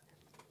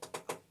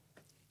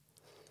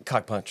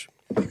 Cock Punch.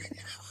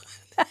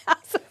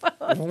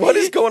 What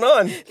is going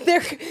on?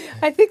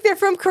 I think they're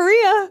from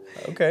Korea.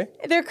 Okay.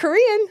 They're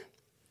Korean.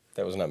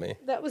 That was not me.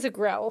 That was a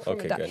growl from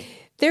Okay, the dog. good.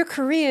 They're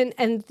Korean,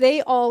 and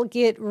they all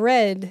get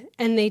red,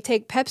 and they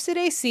take Pepsid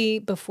AC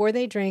before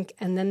they drink,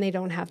 and then they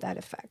don't have that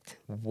effect.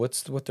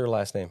 What's their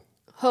last name?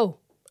 Ho.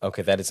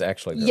 Okay, that is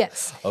actually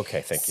Yes.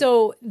 Okay, thank you.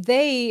 So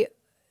they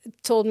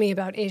told me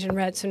about Asian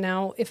red. So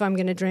now if I'm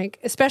going to drink,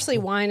 especially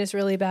wine is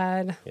really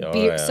bad. Oh,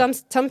 Beer, yeah.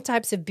 some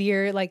types of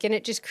beer, like, and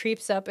it just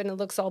creeps up and it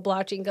looks all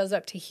blotchy and goes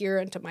up to here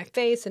into my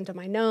face, into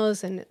my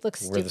nose, and it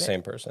looks We're stupid. the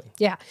same person.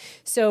 Yeah.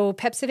 So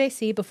Pepsid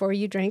AC before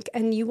you drink,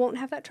 and you won't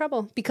have that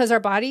trouble because our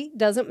body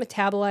doesn't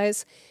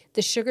metabolize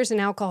the sugars and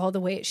alcohol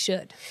the way it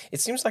should. It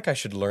seems like I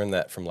should learn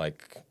that from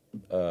like,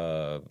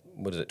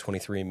 what is it,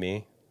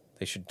 23andMe?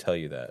 They should tell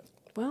you that.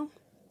 Well,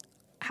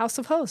 House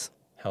of Hose.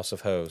 House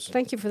of Hose.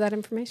 Thank you for that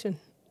information.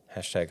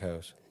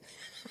 #hose.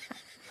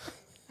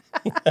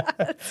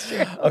 That's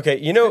true. Okay,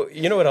 you know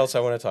what else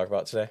I want to talk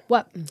about today?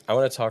 What? I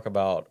want to talk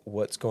about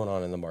what's going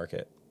on in the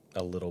market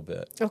a little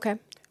bit. Okay.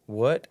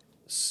 What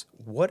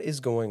is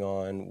going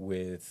on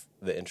with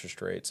the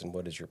interest rates, and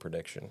what is your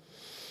prediction?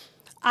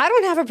 I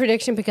don't have a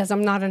prediction because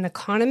I'm not an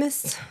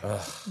economist,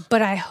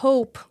 but I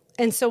hope.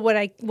 And so what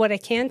I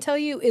can tell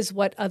you is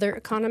what other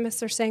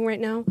economists are saying right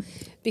now,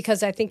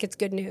 because I think it's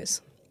good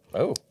news.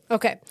 Oh.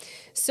 Okay.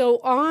 So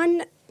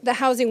on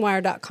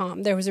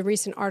thehousingwire.com, there was a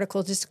recent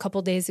article just a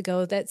couple days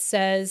ago that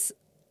says,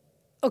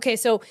 okay,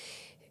 so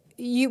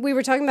we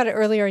were talking about it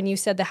earlier, and you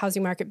said the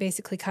housing market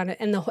basically kind of,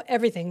 and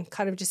everything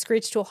kind of just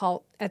screeched to a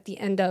halt at the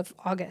end of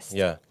August.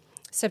 Yeah.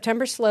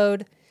 September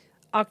slowed.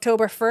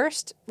 October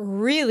 1st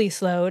really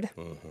slowed,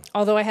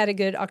 although I had a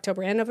good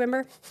October and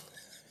November.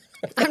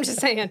 I'm just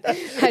saying.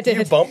 I did.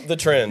 You bumped the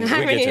trend. I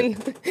We mean,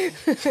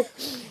 get you.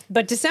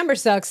 but December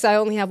sucks. I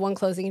only have one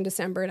closing in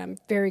December, and I'm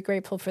very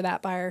grateful for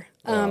that buyer.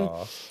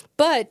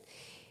 But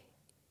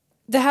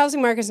the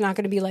housing market is not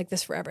going to be like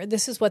this forever.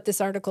 This is what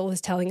this article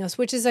is telling us,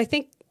 which is, I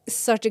think,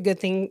 such a good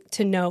thing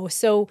to know.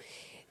 So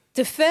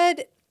the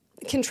Fed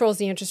controls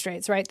the interest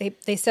rates, right?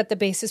 They set the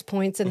basis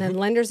points, and then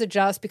lenders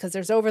adjust because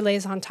there's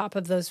overlays on top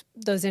of those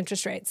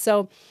interest rates.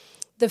 So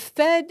the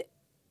Fed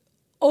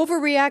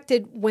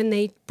overreacted when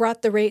they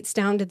brought the rates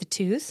down to the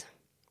twos.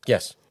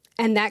 Yes.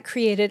 And that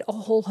created a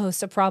whole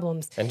host of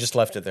problems. And just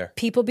left it there.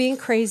 People being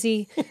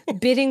crazy,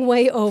 bidding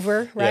way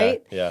over,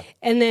 right? Yeah.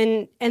 And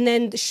then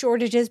the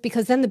shortages,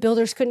 because then the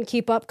builders couldn't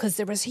keep up because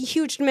there was a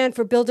huge demand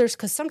for builders,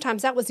 because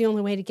sometimes that was the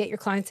only way to get your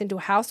clients into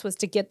a house, was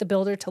to get the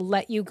builder to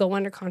let you go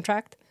under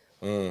contract.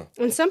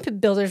 And some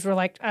builders were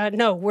like,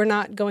 no, we're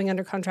not going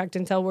under contract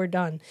until we're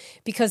done,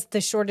 because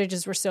the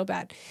shortages were so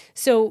bad.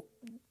 So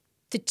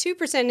the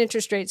 2%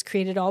 interest rates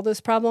created all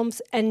those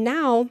problems. And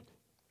now,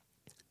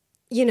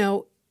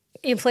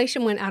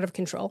 inflation went out of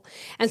control.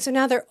 And so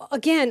now they're,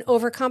 again,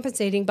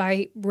 overcompensating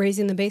by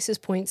raising the basis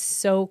points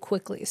so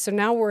quickly. So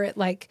now we're at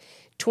like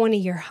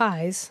 20-year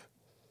highs.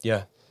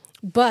 Yeah.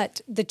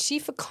 But the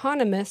chief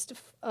economist,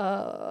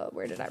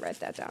 where did I write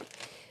that down?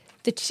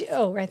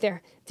 Right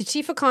there. The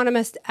chief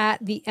economist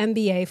at the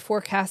MBA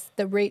forecasts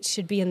the rates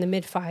should be in the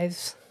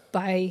mid-fives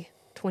by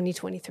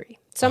 2023,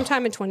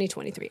 sometime in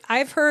 2023.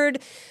 I've heard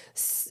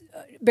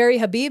Barry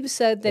Habib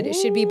said that it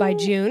should be by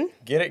June.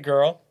 Get it,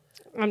 girl.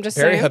 I'm just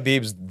Barry saying.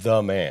 Habib's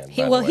the man.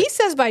 He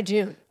says by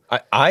June.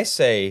 I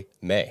say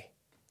May.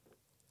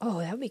 Oh,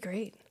 that would be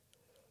great.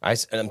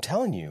 I'm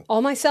telling you.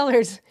 All my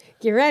sellers,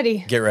 get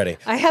ready. Get ready.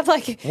 I have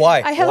like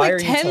Why? I have Why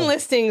like 10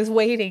 listings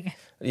waiting.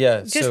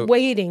 Yeah. Just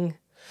waiting.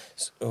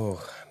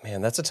 Oh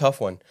man, that's a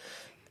tough one.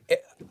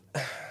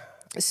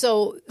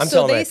 So I'm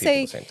telling they my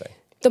say people the same thing.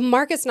 The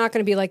market's not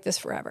going to be like this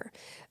forever.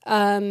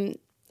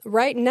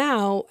 Right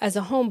now, as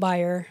a home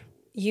buyer,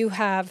 you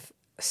have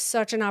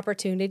such an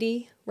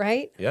opportunity,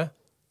 right? Yeah.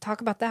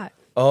 Talk about that.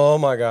 Oh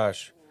my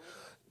gosh.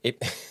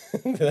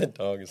 That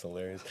dog is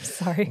hilarious.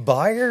 Sorry.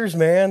 Buyers,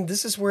 man,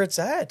 this is where it's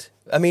at.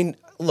 I mean,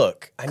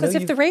 look. Because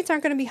if the rates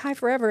aren't going to be high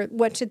forever,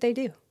 what should they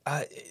do?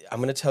 I'm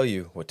going to tell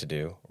you what to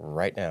do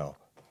right now.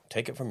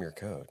 Take it from your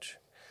coach.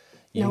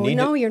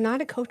 You're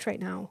not a coach right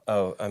now.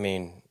 Oh, I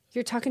mean.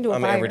 You're talking to a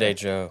buyer. I'm everyday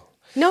Joe.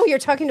 No, you're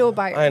talking to a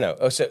buyer. I know.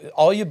 Oh, so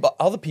all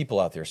the people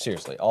out there,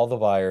 seriously, all the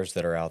buyers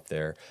that are out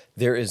there,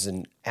 there is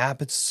an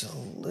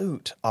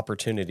absolute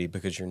opportunity,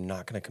 because you're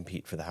not going to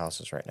compete for the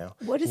houses right now.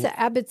 What is an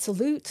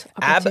absolute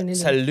opportunity?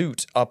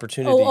 Absolute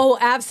opportunity. Oh,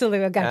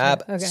 absolute. I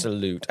got you.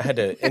 Absolute. Okay. I had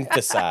to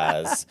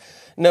emphasize.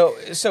 No,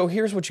 so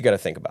here's what you got to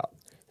think about.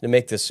 To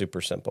make this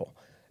super simple.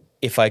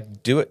 If I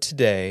do it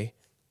today,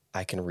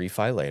 I can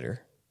refi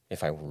later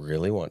if I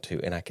really want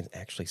to, and I can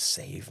actually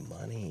save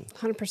money.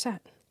 100%.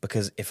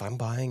 Because if I'm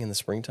buying in the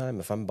springtime,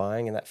 if I'm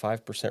buying in that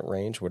 5%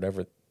 range,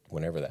 whenever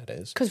that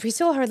is. Because we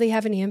still hardly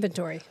have any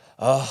inventory.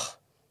 Oh,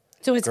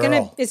 so it's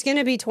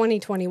gonna be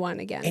 2021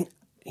 again. And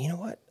you know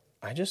what?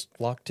 I just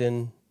locked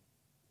in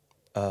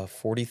a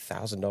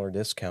 $40,000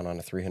 discount on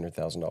a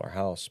 $300,000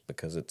 house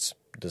because it's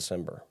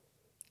December.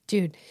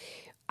 Dude,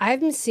 I've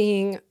been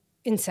seeing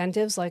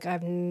incentives like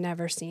I've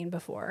never seen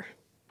before.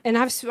 And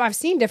I've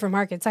seen different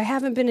markets. I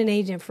haven't been an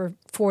agent for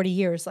 40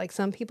 years like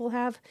some people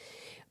have.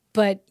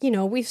 But,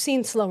 we've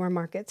seen slower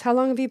markets. How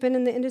long have you been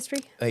in the industry?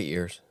 8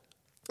 years.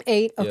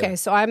 8? Okay, yeah.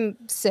 So I'm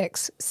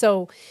 6.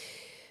 So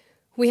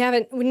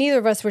neither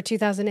of us were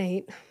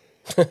 2008.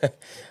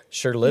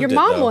 Sure lived it, Your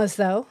mom though. Was,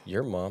 though.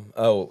 Your mom?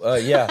 Oh,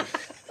 yeah.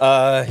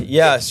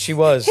 Yeah, she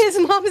was. His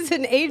mom is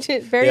an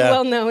agent, very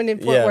well known in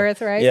Fort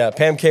Worth, right? Yeah,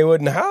 Pam Kaywood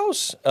in the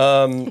house.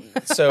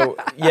 So,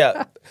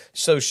 yeah.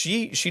 So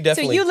she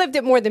definitely... So you lived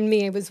it more than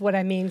me, was what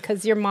I mean,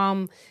 because your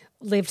mom...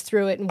 lived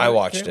through it and I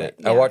watched it.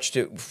 Yeah. I watched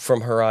it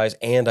from her eyes,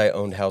 and I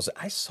owned houses.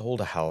 I sold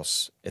a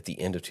house at the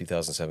end of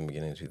 2007,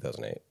 beginning of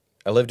 2008.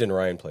 I lived in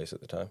Ryan Place at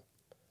the time,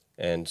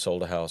 and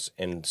sold a house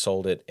and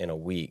sold it in a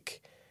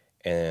week.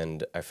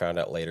 And I found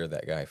out later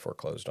that guy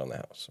foreclosed on the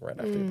house right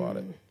after he bought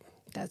it.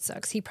 That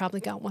sucks. He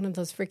probably got one of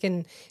those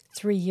freaking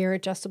 3-year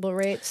adjustable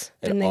rates,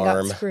 and they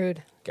got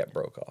screwed. Got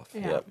broke off.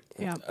 Yeah.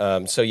 Yep.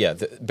 Yeah. So yeah,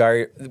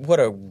 what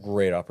a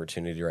great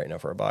opportunity right now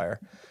for a buyer.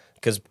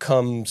 Because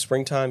come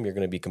springtime, you're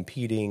going to be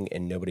competing,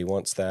 and nobody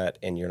wants that,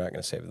 and you're not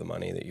going to save the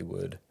money that you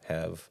would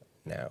have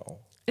now.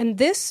 And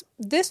this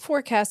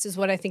forecast is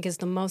what I think is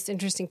the most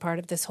interesting part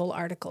of this whole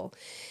article.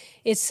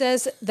 It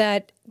says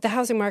that the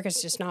housing market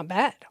is just not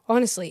bad,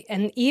 honestly.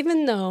 And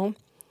even though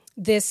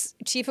this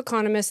chief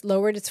economist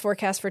lowered its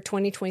forecast for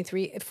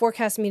 2023,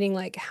 forecast meaning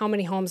like how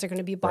many homes are going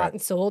to be bought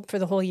and sold for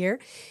the whole year,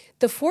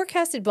 the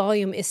forecasted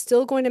volume is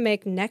still going to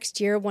make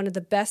next year one of the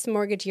best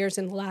mortgage years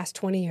in the last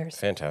 20 years.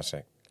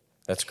 Fantastic.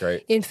 That's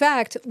great. In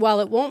fact,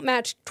 while it won't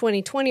match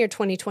 2020 or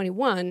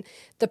 2021,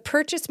 the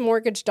purchase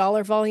mortgage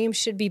dollar volume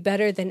should be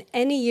better than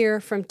any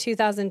year from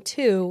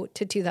 2002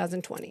 to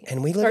 2020.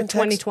 And we live in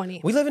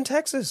 2020. We live in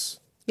Texas.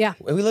 Yeah.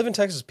 We live in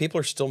Texas.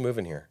 People are still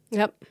moving here.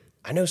 Yep.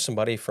 I know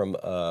somebody from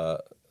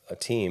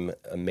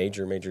a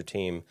major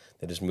team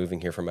that is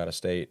moving here from out of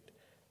state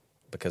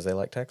because they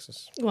like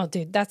Texas. Well,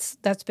 dude, that's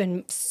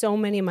been so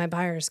many of my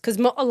buyers because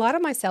a lot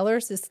of my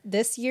sellers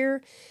this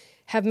year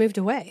have moved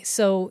away.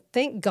 So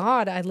thank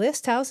God I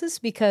list houses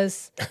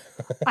because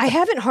I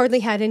haven't hardly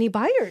had any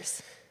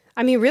buyers.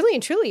 I mean, really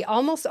and truly,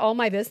 almost all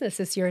my business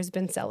this year has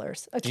been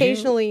sellers.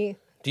 Occasionally.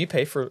 Do you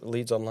pay for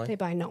leads online? They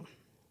buy, no.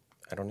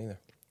 I don't either.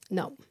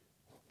 No.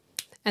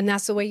 And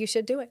that's the way you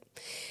should do it.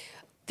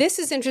 This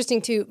is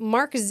interesting too.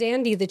 Mark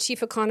Zandi, the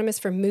chief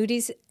economist for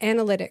Moody's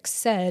Analytics,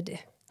 said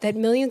that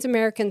millions of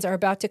Americans are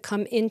about to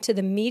come into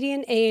the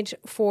median age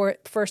for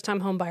first-time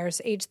home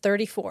buyers, age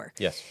 34.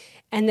 Yes.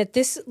 And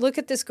that look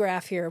at this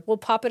graph here. We'll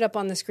pop it up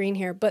on the screen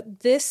here.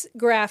 But this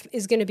graph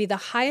is going to be the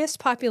highest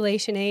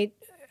population age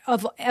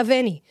of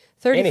any,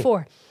 34.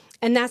 Any.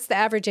 And that's the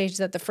average age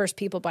that the first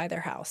people buy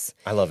their house.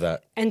 I love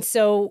that. And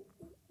so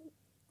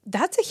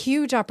that's a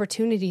huge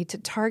opportunity to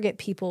target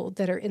people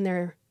that are in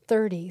their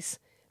 30s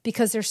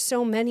because there's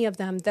so many of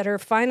them that are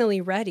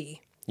finally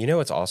ready. You know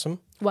what's awesome?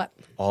 What?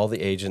 All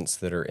the agents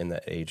that are in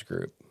that age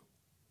group.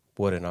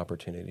 What an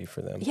opportunity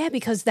for them. Yeah,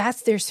 because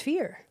that's their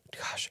sphere.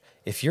 Gosh,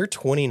 if you're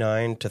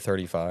 29 to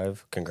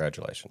 35,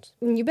 congratulations.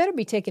 You better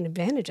be taking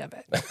advantage of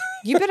it.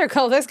 You better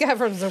call this guy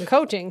for some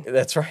coaching.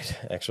 That's right,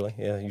 actually.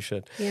 Yeah, you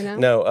should. You know?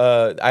 No,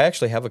 I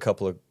actually have a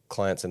couple of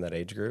clients in that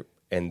age group,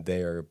 and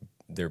they're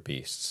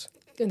beasts.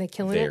 And they're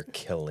killing it? They're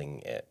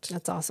killing it.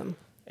 That's awesome.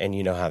 And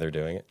you know how they're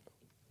doing it?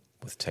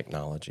 With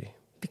technology.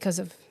 Because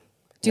of...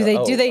 Do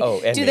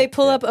they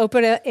pull up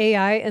Open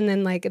AI and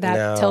then like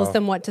that tells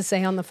them what to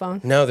say on the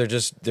phone? No, they're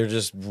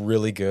just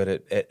really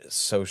good at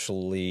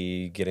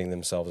socially getting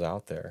themselves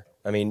out there.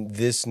 I mean,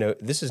 this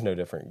is no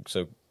different.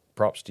 So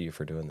props to you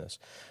for doing this.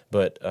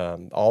 But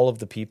all of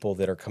the people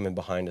that are coming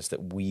behind us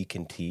that we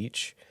can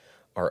teach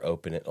are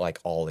open at like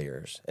all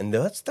ears, and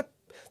that's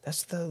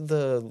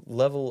the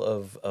level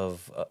of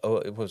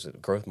what was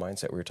it, growth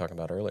mindset we were talking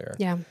about earlier.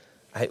 Yeah,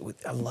 I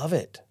love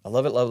it. I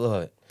love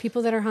it.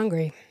 People that are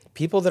hungry.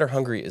 People that are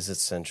hungry is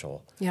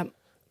essential. Yep.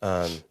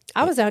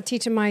 I was out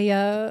teaching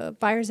my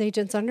buyer's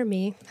agents under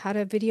me how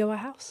to video a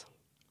house.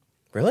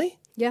 Really?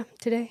 Yeah,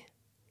 today.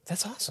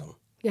 That's awesome.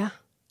 Yeah.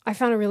 I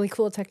found a really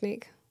cool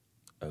technique.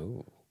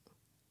 Oh.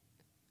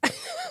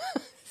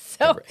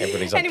 So,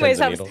 everybody's on anyways,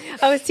 pins and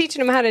I was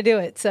teaching them how to do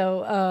it.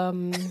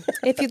 So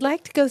if you'd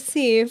like to go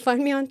see,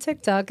 find me on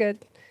TikTok at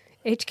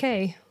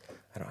HK.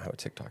 I don't have a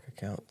TikTok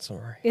account.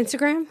 Sorry.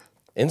 Instagram?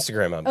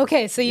 Instagram.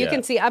 Okay, so you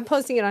can see. I'm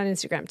posting it on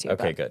Instagram too.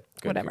 Okay, good.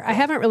 Whatever. Good. I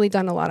haven't really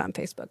done a lot on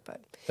Facebook, but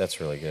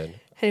that's really good.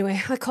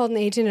 Anyway, I called an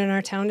agent in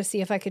our town to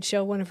see if I could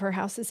show one of her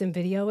houses and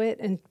video it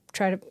and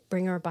try to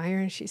bring her a buyer,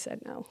 and she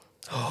said no.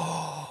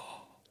 I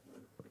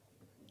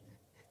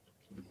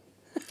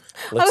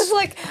was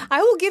like,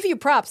 I will give you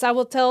props. I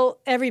will tell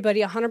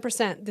everybody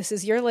 100%. This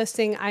is your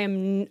listing.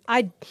 I'm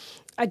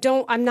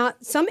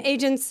not. Some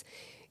agents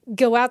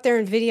go out there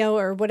and video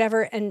or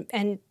whatever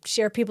and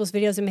share people's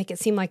videos and make it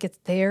seem like it's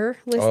their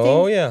listing.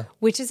 Oh, yeah.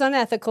 Which is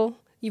unethical.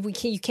 You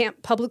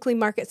can't publicly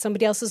market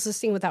somebody else's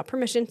listing without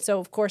permission. So,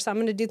 of course, I'm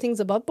going to do things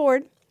above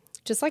board,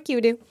 just like you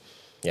do.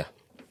 Yeah.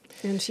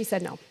 And she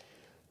said no.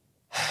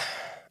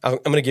 I'm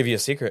going to give you a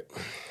secret.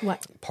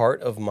 What?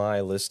 Part of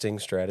my listing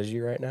strategy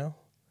right now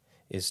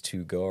is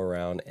to go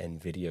around and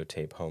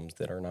videotape homes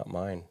that are not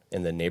mine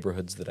in the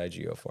neighborhoods that I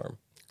geoform.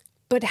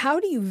 But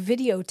how do you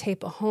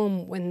videotape a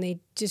home when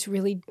they just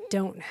really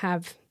don't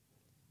have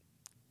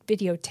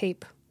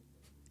videotape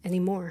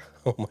anymore?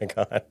 Oh, my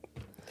God.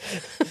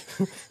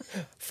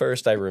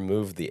 First, I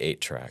removed the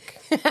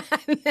 8-track.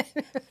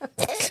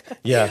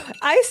 Yeah.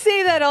 I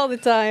say that all the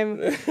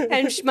time.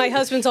 And my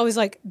husband's always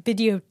like,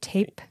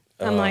 videotape?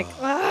 I'm like,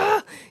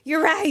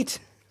 you're right.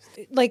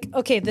 Like,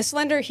 okay, this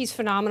lender, he's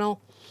phenomenal.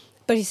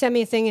 But he sent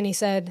me a thing and he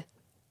said,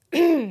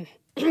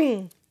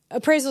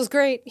 appraisal's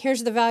great.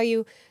 Here's the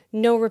value.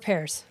 No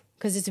repairs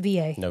because it's a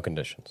VA. No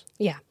conditions.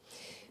 Yeah.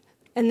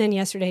 And then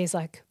yesterday he's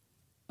like,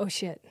 oh,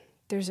 shit,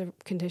 there's a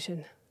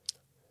condition.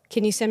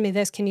 Can you send me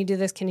this? Can you do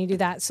this? Can you do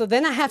that? So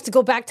then I have to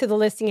go back to the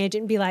listing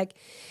agent and be like,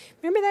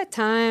 remember that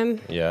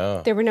time?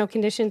 Yeah. There were no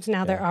conditions.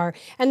 Now there are.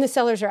 And the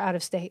sellers are out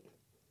of state.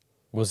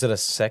 Was it a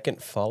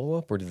second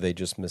follow-up or did they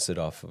just miss it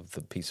off of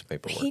the piece of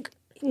paperwork?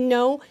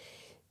 No.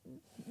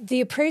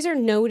 The appraiser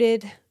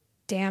noted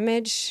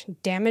damage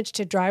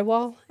to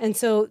drywall. And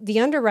so the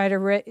underwriter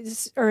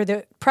or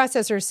the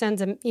processor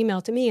sends an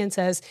email to me and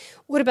says,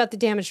 what about the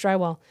damaged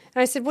drywall?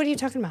 And I said, what are you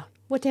talking about?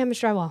 What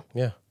damaged drywall?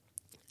 Yeah.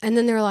 And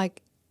then they're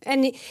like,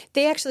 and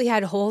they actually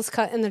had holes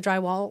cut in the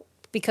drywall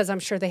because I'm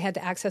sure they had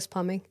to access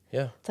plumbing.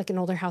 Yeah. It's like an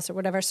older house or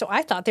whatever. So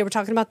I thought they were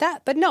talking about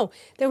that. But no,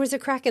 there was a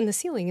crack in the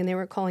ceiling and they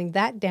were calling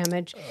that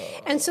damage.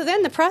 And so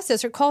then the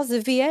processor calls the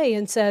VA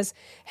and says,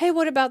 hey,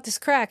 what about this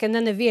crack? And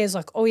then the VA is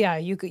like, oh, yeah,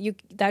 you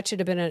that should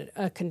have been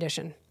a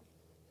condition.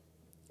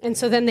 And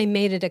so then they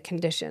made it a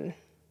condition.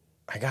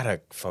 I got a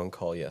phone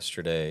call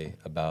yesterday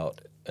about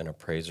an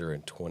appraiser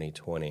in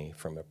 2020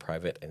 from a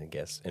private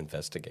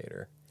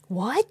investigator.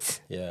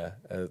 What? Yeah,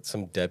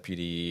 some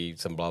deputy,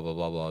 some blah, blah,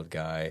 blah, blah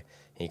guy.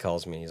 He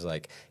calls me. He's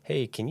like,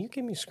 "Hey, can you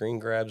give me screen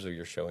grabs of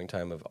your showing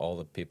time of all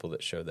the people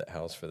that showed that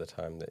house for the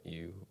time that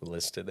you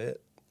listed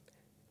it?"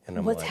 And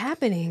I'm What's like,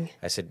 happening?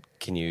 I said,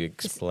 "Can you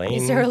explain?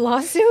 Is there a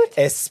lawsuit?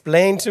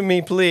 Explain to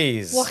me,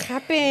 please. What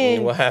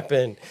happened? What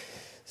happened?"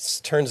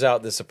 Turns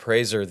out this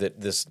appraiser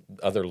that this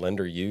other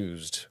lender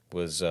used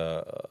was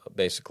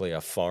basically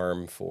a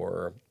farm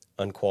for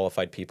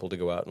unqualified people to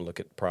go out and look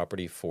at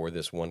property for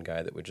this one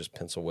guy that would just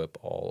pencil whip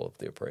all of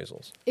the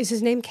appraisals. Is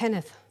his name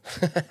Kenneth?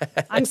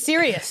 I'm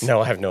serious.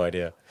 No, I have no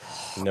idea.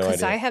 No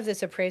Because idea. I have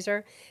this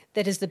appraiser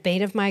that is the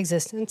bane of my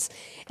existence.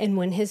 And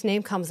when his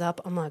name comes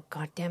up, I'm like,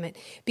 God damn it.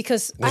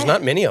 Because There's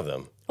not many of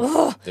them.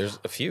 There's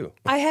a few.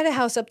 I had a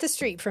house up the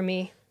street from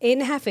me,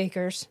 8.5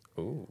 acres.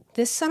 Ooh.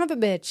 This son of a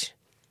bitch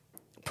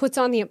puts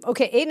on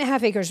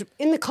 8.5 acres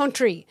in the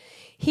country.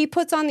 He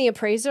puts on the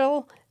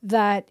appraisal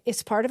that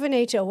it's part of an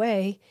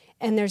HOA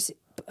and there's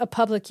a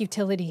public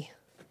utility.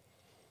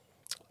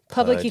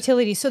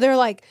 Utility. So they're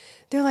like,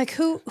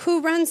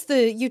 who runs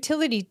the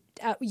utility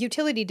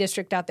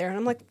district out there? And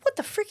I'm like, what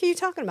the frick are you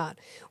talking about?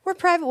 We're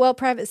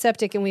private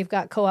septic, and we've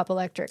got co-op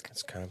electric.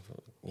 It's kind of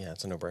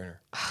it's a no-brainer.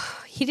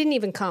 He didn't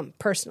even come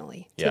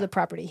personally to the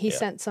property. He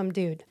sent some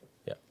dude.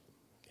 Yeah.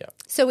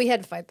 So we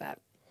had to fight that.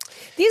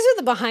 These are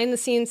the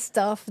behind-the-scenes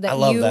stuff that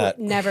you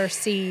never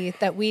see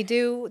that we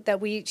do,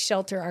 that we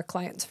shelter our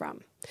clients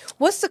from.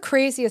 What's the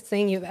craziest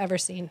thing you've ever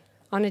seen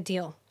on a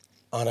deal?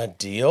 On a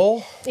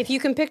deal? If you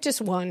can pick just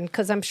one,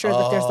 because I'm sure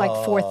that there's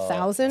like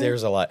 4,000.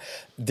 There's a lot.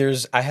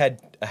 I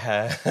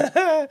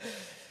had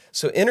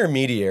so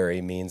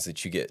intermediary means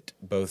that you get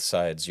both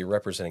sides. You're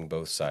representing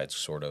both sides,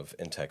 sort of,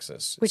 in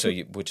Texas. Which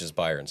is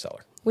buyer and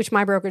seller. Which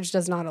my brokerage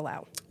does not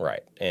allow.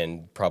 Right,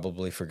 and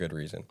probably for good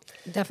reason.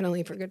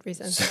 Definitely for good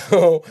reason.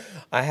 So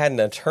I had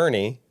an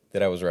attorney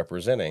that I was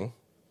representing.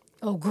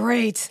 Oh,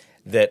 great.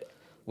 That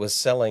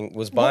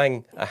was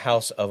buying a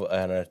house of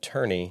an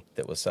attorney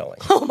that was selling.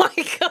 Oh my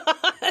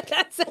God,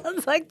 that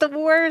sounds like the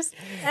worst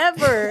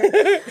ever.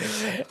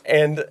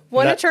 And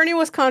one attorney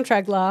was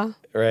contract law.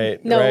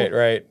 Right. No.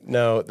 Right.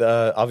 No,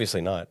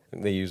 obviously not.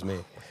 They used me.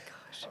 Oh my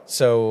gosh.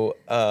 So,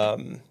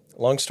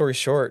 long story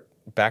short,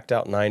 backed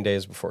out 9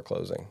 days before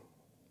closing.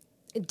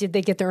 Did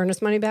they get their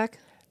earnest money back?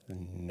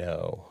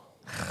 No,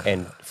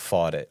 and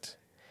fought it.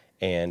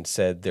 And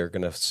said they're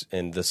going to,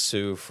 and the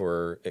sue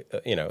for,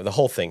 the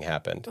whole thing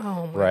happened.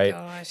 Oh, my right?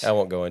 gosh. I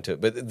won't go into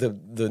it. But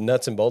the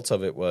nuts and bolts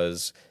of it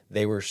was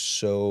they were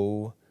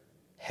so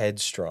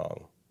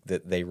headstrong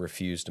that they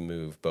refused to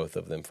move, both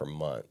of them, for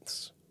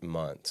months and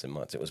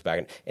months. It was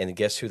back. And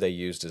guess who they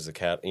used as the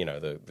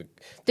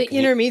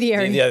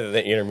intermediary.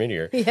 The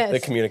intermediary. Yes. The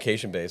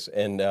communication base.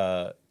 And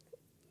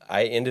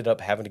I ended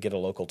up having to get a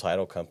local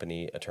title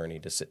company attorney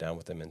to sit down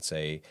with them and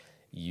say,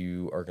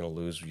 you are going to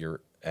lose your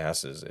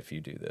asses if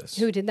you do this.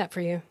 Who did that for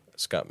you?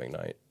 Scott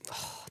McKnight.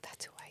 Oh,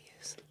 that's who I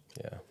use.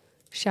 Yeah.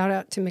 Shout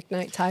out to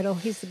McKnight Title.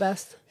 He's the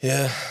best.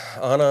 Yeah.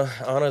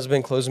 Anna's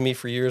been closing me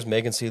for years.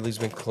 Megan Seeley's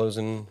been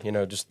closing.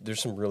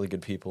 There's some really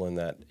good people in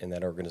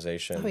that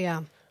organization. Oh,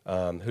 yeah.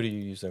 Who do you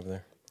use over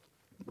there?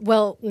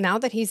 Well, now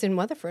that he's in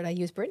Weatherford, I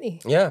use Brittany.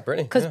 Yeah,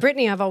 Brittany. Because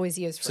Brittany I've always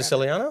used forever.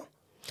 Siciliano?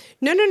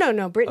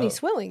 No. Brittany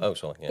Swilling. Oh,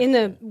 Swilling. Yeah. In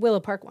the Willow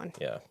Park one.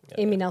 Yeah.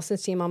 Amy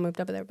Nelson's team all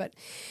moved over there. But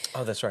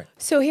oh, that's right.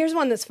 So here's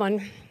one that's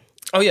fun.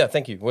 Oh, yeah.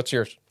 Thank you. What's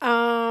yours?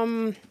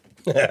 Okay,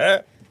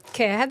 I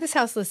had this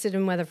house listed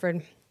in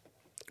Weatherford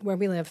where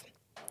we live.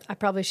 I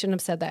probably shouldn't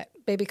have said that.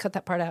 Baby, cut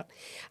that part out.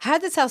 I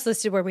had this house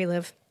listed where we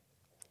live,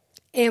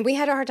 and we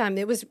had a hard time.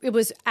 It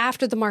was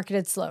after the market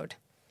had slowed.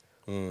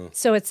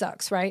 So it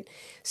sucks, right?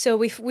 So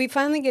we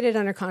finally get it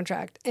under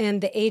contract,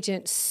 and the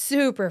agent,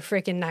 super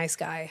freaking nice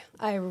guy.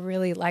 I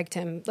really liked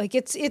him. Like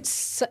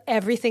it's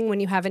everything when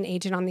you have an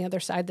agent on the other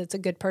side that's a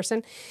good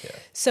person. Yeah.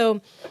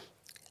 So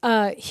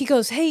he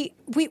goes, "Hey,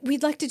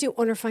 we'd like to do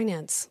owner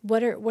finance.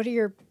 Would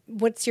your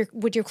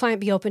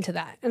client be open to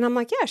that?" And I'm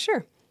like, "Yeah,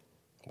 sure."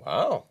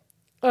 Wow.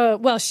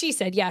 Well, she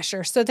said, yeah,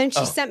 sure. So then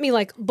she sent me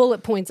like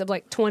bullet points of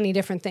like 20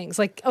 different things.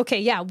 Like, okay,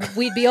 yeah,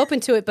 we'd be open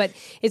to it, but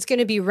it's going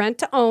to be rent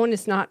to own.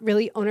 It's not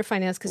really owner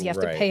finance because you have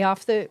to pay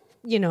off the,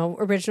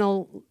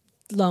 original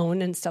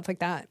loan and stuff like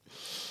that.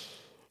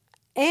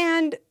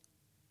 And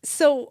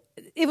so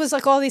it was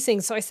like all these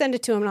things. So I send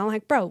it to him and I'm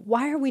like, bro,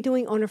 why are we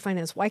doing owner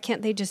finance? Why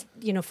can't they just,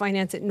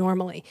 finance it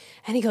normally?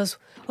 And he goes,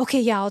 okay,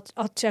 yeah,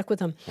 I'll check with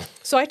them.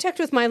 So I checked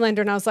with my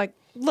lender and I was like,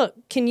 look,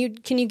 can you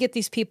get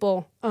these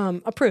people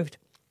approved?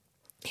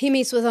 He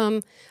meets with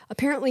them.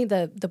 Apparently,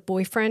 the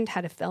boyfriend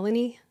had a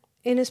felony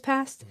in his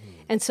past.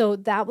 And so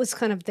that was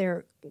kind of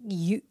their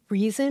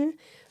reason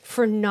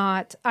for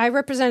not... I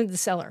represented the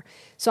seller,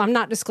 so I'm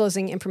not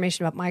disclosing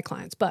information about my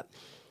clients. But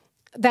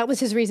that was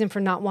his reason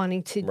for not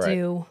wanting to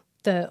do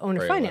the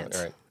owner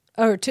finance.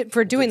 Or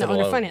for doing the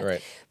owner finance.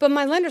 Right. But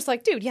my lender's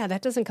like, dude, yeah,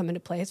 that doesn't come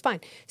into play. It's fine.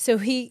 So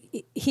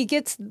he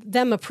gets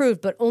them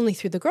approved, but only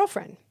through the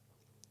girlfriend.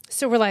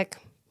 So we're like...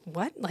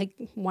 what? Like,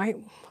 why?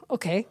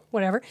 Okay,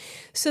 whatever.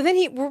 So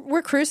then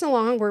we're cruising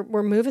along.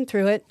 We're moving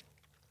through it.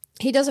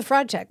 He does a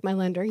fraud check, my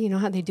lender. You know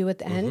how they do at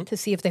the end to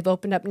see if they've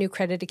opened up new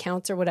credit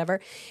accounts or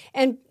whatever.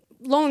 And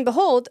lo and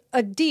behold,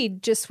 a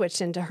deed just switched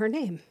into her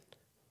name.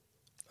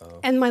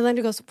 And my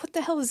lender goes, what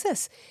the hell is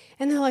this?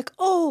 And they're like,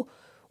 oh,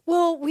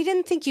 well, we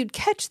didn't think you'd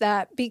catch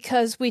that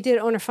because we did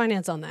owner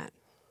finance on that.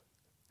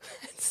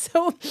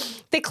 So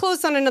they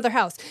closed on another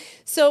house.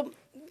 So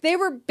they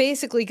were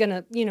basically going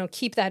to,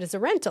 keep that as a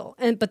rental,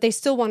 but they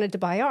still wanted to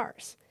buy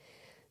ours.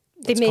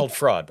 It's called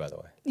fraud, by the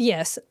way.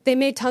 Yes. They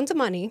made tons of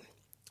money.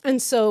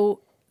 And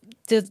so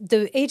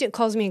the agent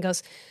calls me and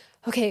goes,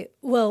 okay,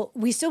 well,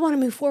 we still want to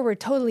move forward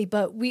totally,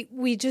 but we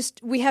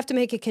have to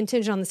make a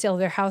contingent on the sale of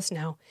their house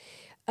now.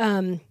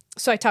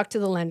 So I talked to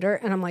the lender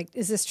and I'm like,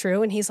 is this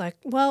true? And he's like,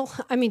 well,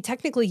 I mean,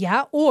 technically,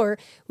 yeah, or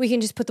we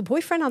can just put the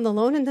boyfriend on the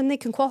loan and then they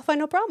can qualify,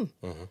 no problem.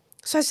 Mm-hmm.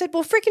 So I said,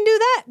 well, freaking do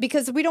that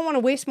because we don't want to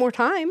waste more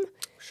time.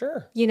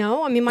 Sure.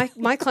 I mean,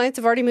 my clients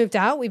have already moved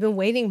out. We've been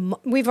waiting.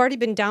 We've already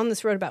been down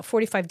this road about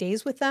 45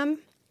 days with them.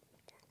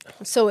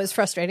 So it's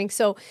frustrating.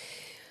 So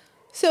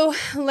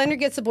lender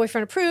gets the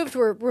boyfriend approved.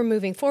 We're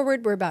moving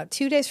forward. We're about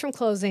 2 days from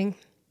closing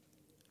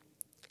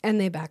and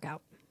they back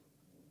out.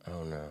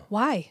 Oh, no.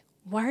 Why?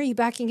 Why are you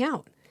backing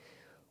out?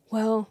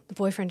 Well, the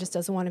boyfriend just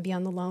doesn't want to be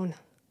on the loan.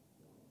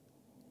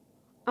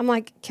 I'm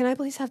like, can I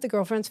please have the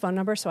girlfriend's phone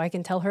number so I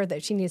can tell her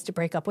that she needs to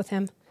break up with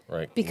him?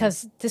 Right.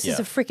 Because this is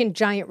a freaking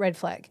giant red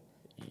flag.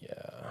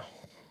 Yeah.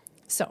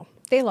 So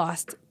they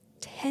lost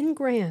 10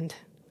 grand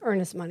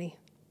earnest money.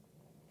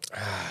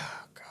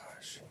 Ah,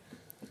 gosh.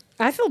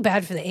 I feel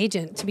bad for the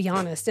agent, to be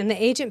honest. And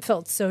the agent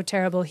felt so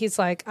terrible. He's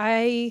like,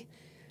 I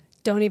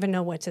don't even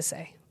know what to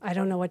say. I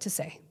don't know what to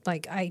say.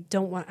 Like,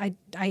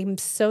 I'm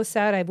so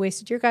sad I've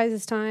wasted your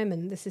guys' time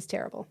and this is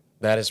terrible.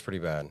 That is pretty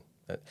bad.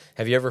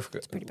 Have you ever,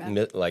 It's pretty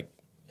bad.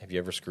 Have you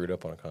ever screwed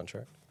up on a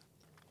contract?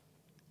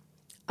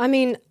 I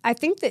mean, I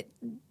think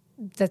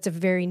that's a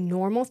very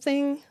normal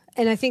thing.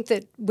 And I think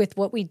that with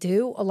what we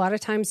do, a lot of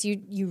times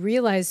you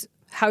realize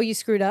how you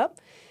screwed up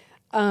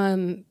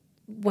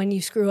when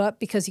you screw up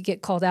because you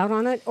get called out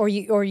on it, or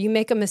you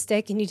make a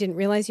mistake and you didn't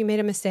realize you made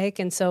a mistake.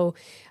 And so,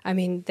 I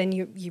mean, then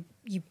you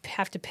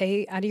have to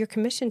pay out of your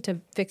commission to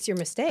fix your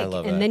mistake. I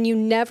love that. And then you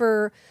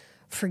never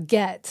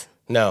forget.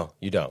 No,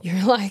 you don't.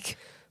 You're like,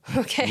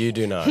 okay. You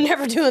do not.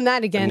 Never doing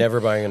that again. I'm never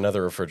buying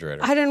another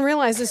refrigerator. I didn't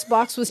realize this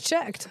box was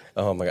checked.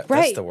 Oh, my God.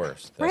 Right. That's the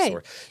worst. That's the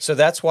worst. So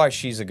that's why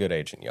she's a good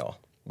agent, y'all,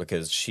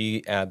 because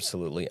she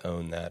absolutely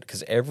owned that.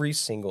 Because every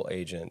single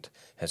agent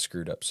has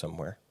screwed up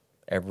somewhere.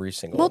 Every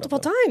single Multiple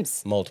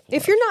times. Multiple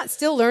If times. you're not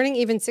still learning,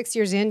 even 6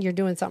 years in, you're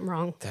doing something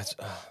wrong. That's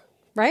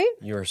right?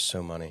 You are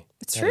so money.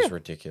 It's That true. is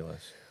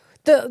ridiculous.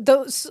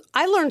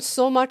 I learned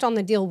so much on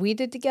the deal we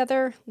did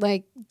together.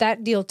 Like,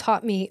 that deal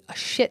taught me a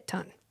shit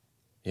ton.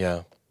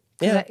 Yeah.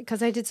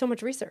 Because I did so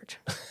much research.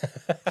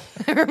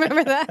 I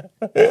remember that.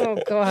 Oh,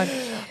 God.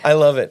 I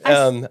love it.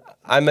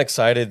 I'm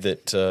excited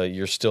that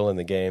you're still in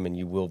the game and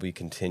you will be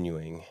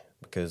continuing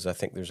because I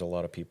think there's a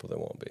lot of people that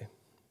won't be.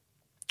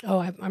 Oh,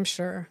 I'm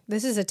sure.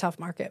 This is a tough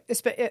market.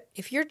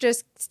 If you're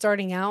just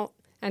starting out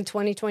and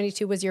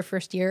 2022 was your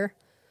first year,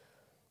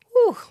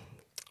 whew,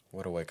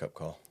 What a wake-up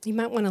call. you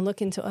might want to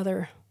look into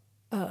other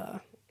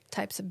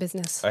types of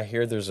business. I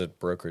hear there's a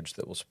brokerage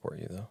that will support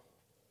you, though.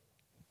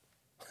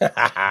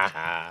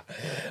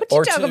 What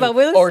you talking about,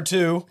 Willis? Or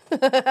two.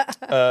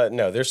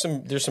 No, there's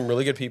some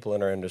really good people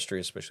in our industry,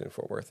 especially in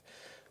Fort Worth.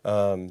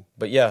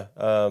 But yeah,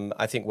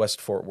 I think West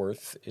Fort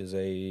Worth is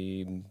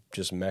a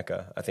just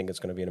mecca. I think it's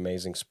going to be an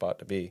amazing spot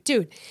to be.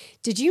 Dude,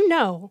 did you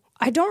know,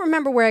 I don't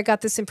remember where I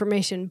got this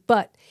information,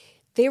 but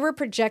they were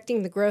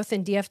projecting the growth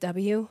in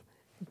DFW.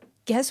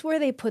 Guess where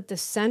they put the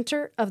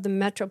center of the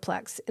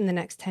Metroplex in the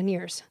next 10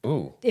 years?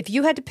 Ooh. If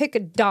you had to pick a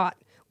dot,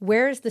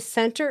 where is the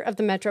center of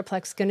the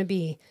Metroplex going to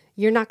be?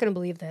 You're not going to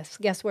believe this.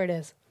 Guess where it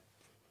is?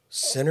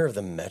 Center of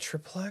the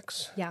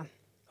Metroplex? Yeah.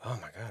 Oh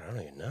my God, I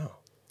don't even know.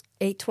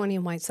 820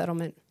 in White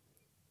Settlement.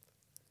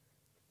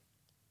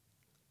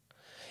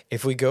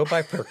 If we go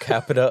by per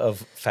capita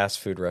of fast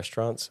food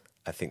restaurants,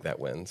 I think that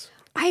wins.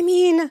 I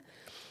mean,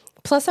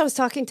 plus I was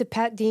talking to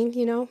Pat Dean,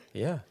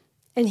 Yeah.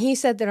 and he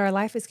said that our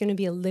life is going to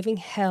be a living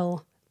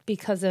hell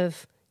because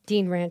of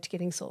Dean Ranch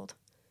getting sold.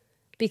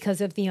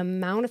 Because of the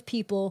amount of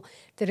people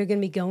that are going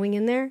to be going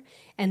in there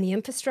and the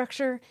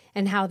infrastructure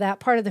and how that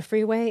part of the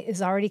freeway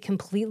is already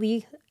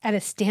completely at a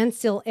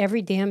standstill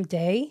every damn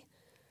day.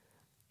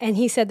 And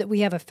he said that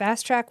we have a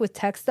fast track with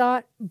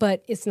TxDOT,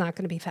 but it's not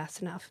going to be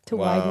fast enough to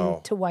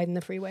widen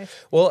the freeway.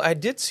 Well, I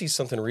did see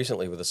something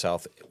recently with the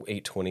South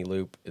 820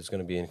 loop is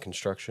going to be in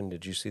construction.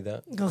 Did you see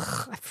that?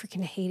 Ugh, I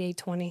freaking hate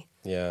 820.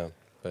 Yeah,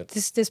 but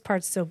This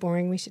part's so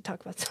boring. We should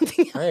talk about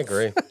something else. I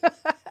agree.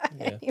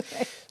 Yeah. Anyway.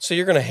 So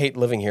you're going to hate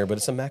living here, but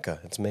it's a mecca.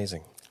 It's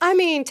amazing. I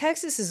mean,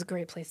 Texas is a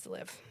great place to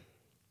live.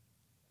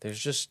 There's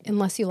just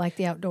Unless you like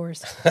the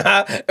outdoors.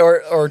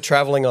 or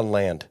traveling on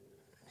land.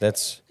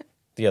 That's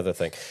the other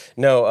thing.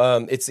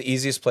 No, it's the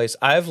easiest place.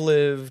 I've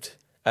lived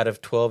out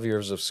of 12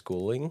 years of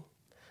schooling.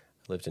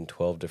 I lived in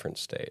 12 different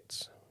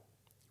states.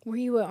 Were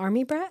you an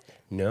Army brat?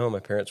 No, my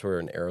parents were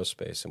in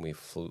aerospace, and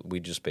we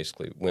just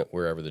basically went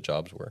wherever the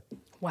jobs were.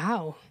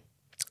 Wow.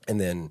 And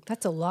then,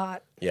 That's a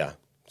lot. yeah.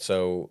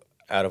 So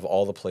out of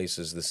all the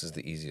places, this is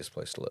the easiest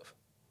place to live.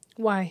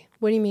 Why?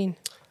 What do you mean?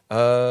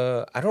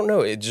 I don't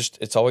know.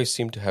 It's always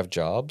seemed to have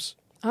jobs.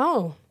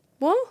 Oh.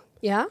 Well,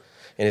 yeah.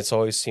 And it's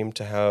always seemed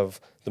to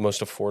have the most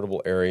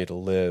affordable area to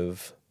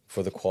live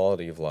for the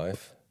quality of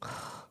life.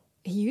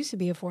 It used to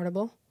be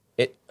affordable.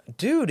 It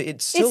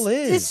still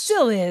is. It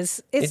still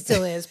is. It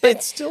still is. But,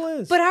 it still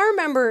is. But I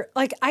remember,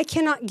 like, I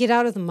cannot get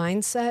out of the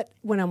mindset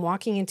when I'm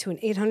walking into an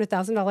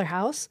 $800,000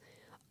 house.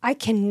 I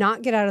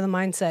cannot get out of the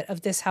mindset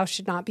of this house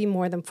should not be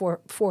more than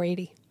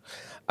 $480.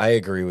 I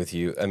agree with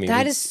you. I mean,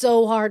 that is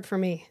so hard for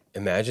me.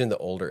 Imagine the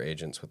older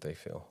agents, what they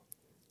feel.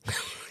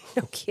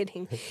 No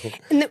kidding.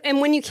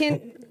 And when you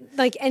can't,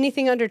 like,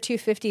 anything under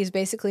 250 is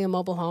basically a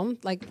mobile home.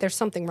 Like, there's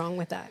something wrong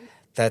with that.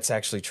 That's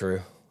actually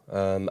true.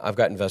 I've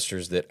got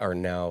investors that are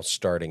now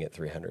starting at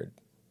 300.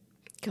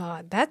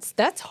 God,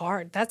 that's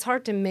hard. That's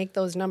hard to make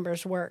those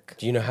numbers work.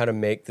 Do you know how to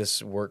make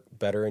this work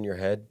better in your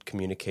head?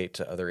 Communicate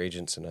to other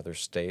agents in other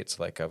states.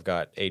 Like I've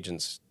got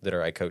agents that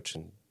I coach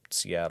in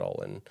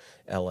Seattle and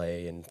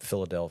LA and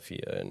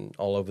Philadelphia and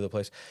all over the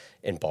place.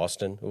 In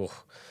Boston. Ooh.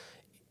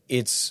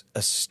 It's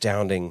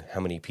astounding how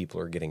many people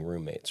are getting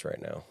roommates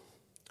right now.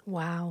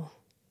 Wow.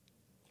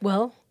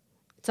 Well,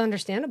 it's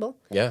understandable.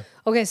 Yeah.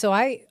 Okay, so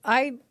I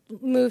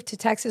moved to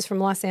Texas from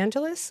Los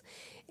Angeles,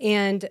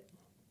 and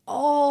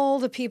all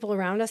the people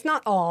around us,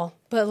 not all,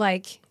 but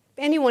like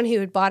anyone who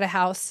had bought a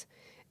house,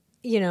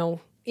 in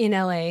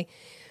LA,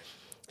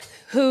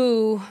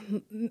 who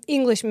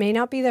English may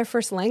not be their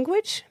first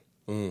language,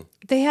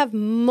 they have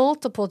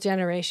multiple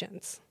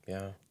generations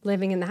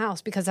living in the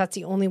house because that's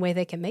the only way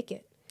they can make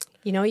it.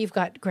 You've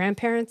got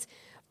grandparents,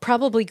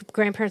 probably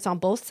grandparents on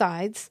both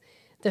sides,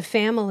 the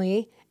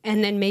family,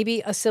 and then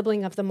maybe a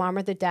sibling of the mom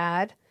or the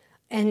dad.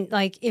 And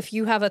like if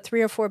you have a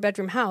 3 or 4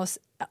 bedroom house,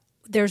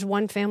 there's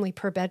one family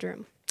per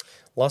bedroom.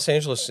 Los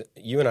Angeles,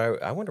 you and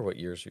I wonder what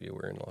years you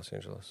were in Los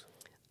Angeles.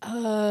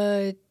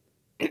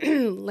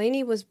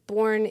 Lainey was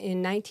born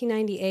in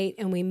 1998,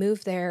 and we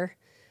moved there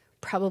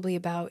probably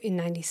about in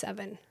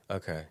 97.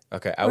 Okay.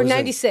 Or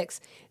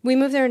 96. We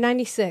moved there in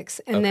 96,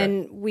 and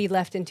then we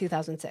left in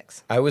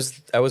 2006. I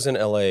was in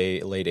LA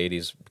late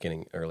 80s,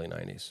 beginning early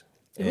 90s.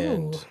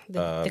 Ooh,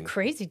 the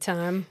crazy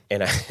time.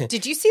 And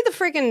did you see the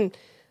friggin'...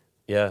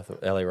 Yeah, the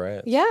LA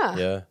riot. Yeah.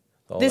 Yeah.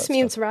 This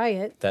means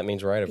riot. That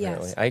means riot,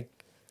 apparently. Yes. I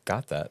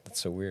got that. That's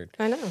so weird.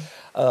 I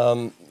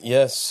know.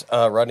 Yes,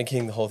 Rodney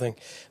King, the whole thing.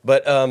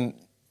 But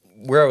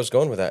where I was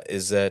going with that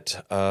is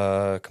that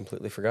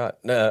completely forgot.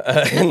 No.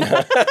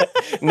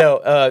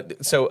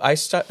 So I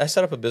set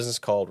up a business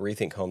called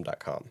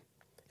rethinkhome.com.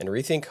 And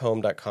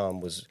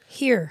rethinkhome.com was...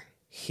 Here.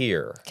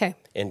 Okay.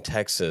 In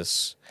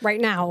Texas.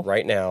 Right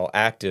now,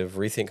 active,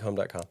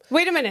 rethinkhome.com.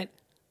 Wait a minute.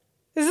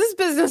 Is this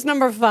business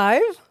number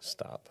 5?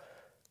 Stop.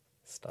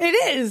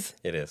 It is.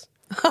 It is.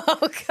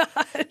 Oh,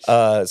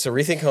 gosh. So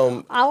Rethink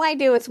Home. All I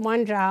do is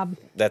one job.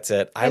 That's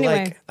it.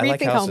 Anyway, I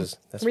like houses.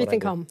 Home. That's what Rethink I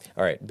do. Home.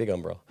 All right, big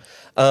umbrella.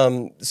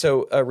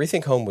 So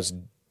Rethink Home was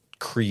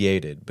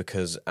created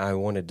because I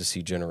wanted to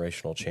see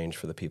generational change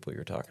for the people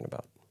you're talking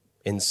about.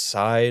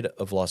 Inside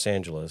of Los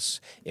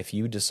Angeles, if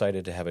you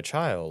decided to have a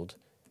child,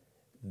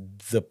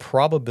 the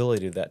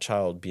probability of that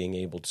child being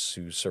able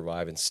to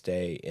survive and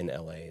stay in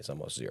LA is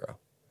almost zero.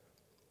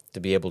 To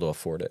be able to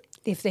afford it.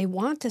 If they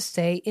want to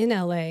stay in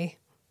LA,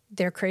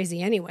 they're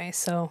crazy anyway,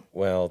 so...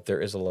 Well,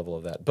 there is a level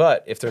of that.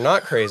 But if they're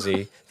not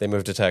crazy, they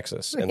move to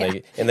Texas, and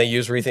they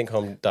use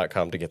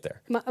rethinkhome.com to get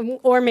there.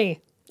 Or me.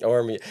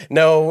 Or me.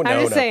 No.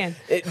 I'm just saying.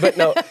 But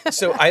no,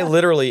 so I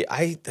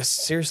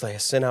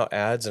sent out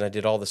ads, and I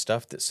did all the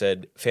stuff that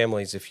said,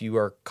 families, if you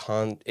are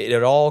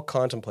at all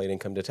contemplating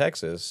come to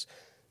Texas,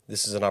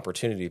 this is an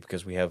opportunity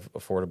because we have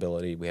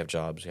affordability, we have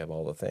jobs, we have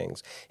all the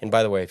things. And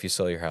by the way, if you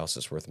sell your house,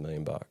 it's worth $1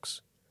 million.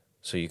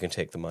 So you can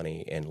take the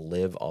money and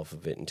live off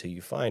of it until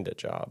you find a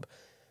job.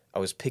 I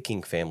was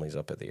picking families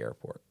up at the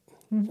airport.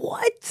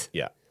 What?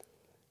 Yeah.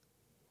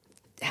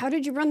 How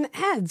did you run the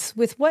ads?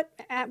 With what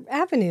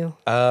avenue?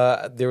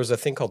 There was a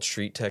thing called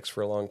Street Text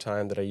for a long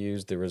time that I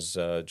used. There was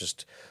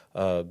just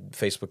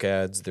Facebook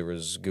ads. There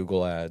was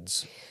Google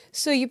ads.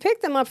 So you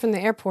picked them up from the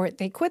airport.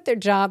 They quit their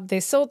job.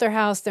 They sold their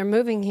house. They're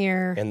moving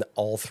here. And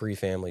all 3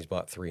 families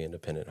bought 3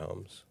 independent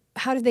homes.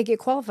 How did they get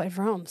qualified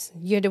for homes?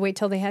 You had to wait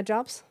till they had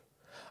jobs?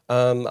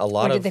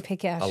 Did they pay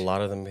cash? A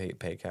lot of them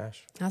pay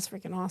cash. That's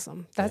freaking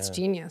awesome. That's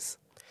genius.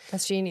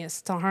 That's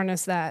genius to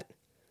harness that.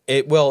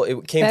 It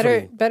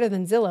came better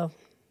than Zillow.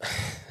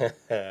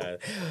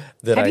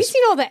 Have you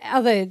seen all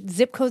the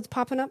zip codes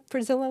popping up for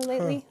Zillow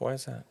lately? Why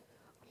is that?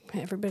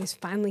 Everybody's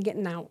finally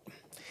getting out.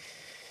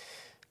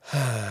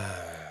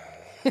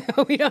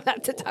 We don't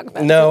have to talk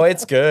about. No,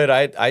 it's good.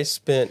 I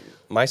spent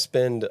my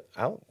spend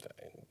out.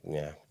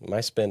 Yeah,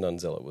 my spend on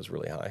Zillow was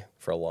really high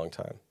for a long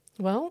time.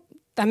 Well,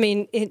 I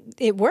mean,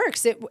 it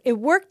works. It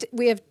worked.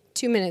 We have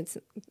 2 minutes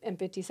and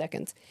 50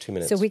 seconds. 2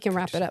 minutes. So we can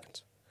wrap it up.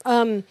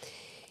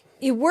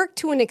 It worked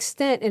to an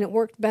extent, and it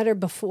worked better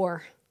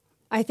before.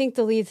 I think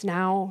the leads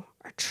now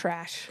are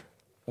trash.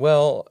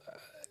 Well,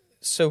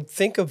 so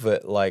think of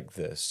it like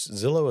this.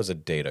 Zillow is a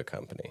data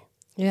company.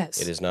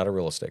 Yes. It is not a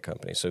real estate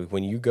company. So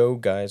when you go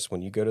to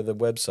the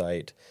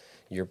website,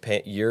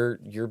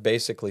 you're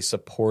basically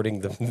supporting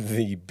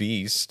the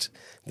beast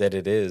that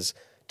it is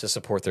to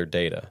support their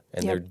data.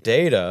 And their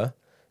data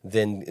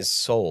then is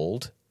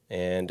sold,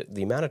 and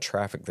the amount of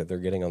traffic that they're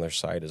getting on their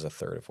site is a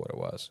third of what it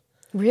was.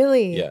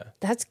 Really? Yeah.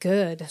 That's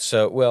good.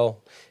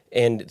 So,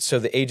 so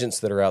the agents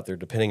that are out there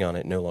depending on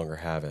it no longer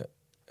have it.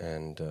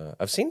 And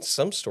I've seen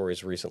some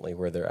stories recently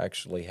where they're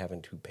actually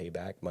having to pay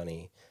back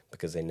money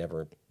because they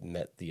never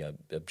met the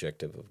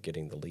objective of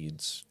getting the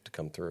leads to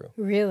come through.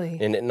 Really?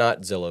 And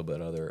not Zillow,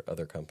 but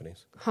other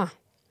companies. Huh.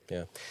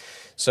 Yeah.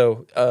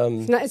 So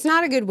it's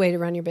not a good way to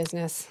run your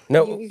business.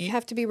 No, you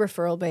have to be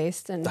referral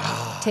based and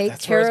take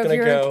that's where I care was of gonna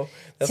go.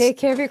 take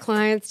care of your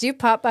clients, do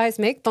pop-bys,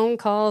 make phone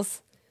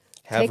calls,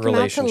 have take them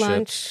out to relationships.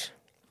 lunch.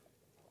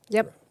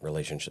 Yep.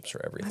 Relationships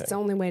are everything. That's the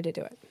only way to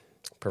do it.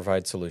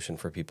 Provide solution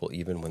for people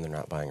even when they're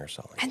not buying or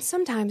selling. And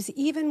sometimes,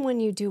 even when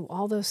you do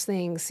all those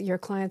things, your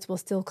clients will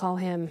still call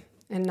him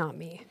and not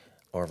me.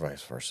 Or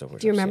vice versa.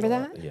 Do you remember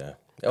that? Yeah.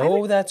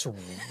 Oh, that's...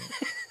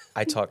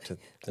 I talked to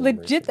them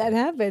Legit, recently. that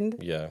happened.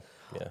 Yeah.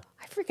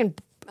 I freaking...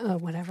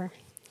 whatever.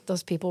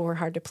 Those people were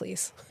hard to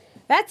please.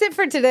 That's it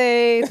for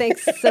today.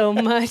 Thanks so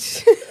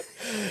much.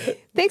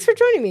 Thanks for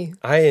joining me.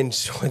 I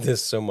enjoyed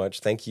this so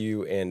much. Thank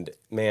you. And,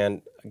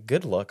 man,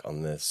 good luck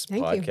on this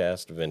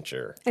podcast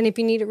venture. And if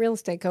you need a real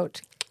estate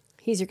coach,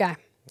 he's your guy.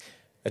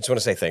 I just want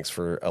to say thanks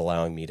for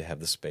allowing me to have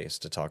the space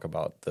to talk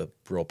about the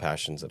real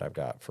passions that I've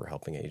got for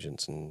helping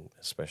agents and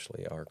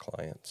especially our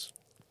clients.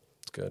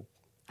 It's good.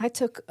 I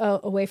took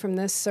away from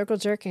this circle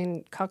jerk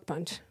and cock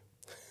punch.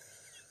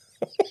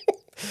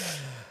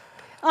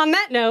 On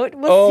that note,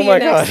 we'll see you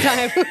next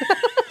time.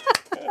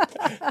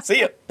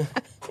 See ya.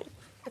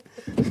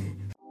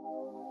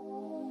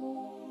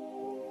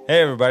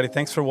 Hey, everybody.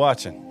 Thanks for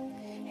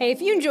watching. Hey,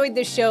 if you enjoyed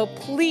this show,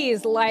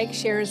 please like,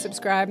 share, and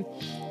subscribe.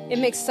 It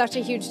makes such a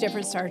huge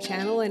difference to our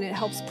channel, and it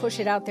helps push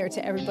it out there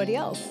to everybody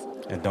else.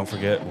 And don't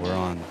forget, we're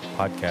on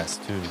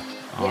podcast too,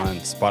 on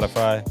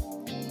Spotify,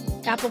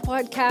 Apple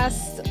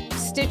Podcasts,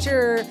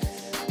 Stitcher,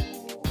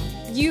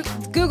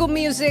 Google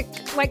Music,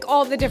 like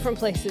all the different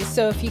places.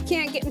 So if you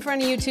can't get in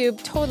front of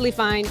YouTube, totally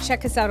fine.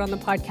 Check us out on the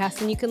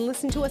podcast, and you can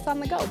listen to us on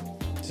the go.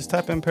 Just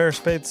type in Pair of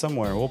Spades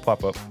somewhere. We'll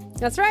pop up.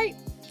 That's right.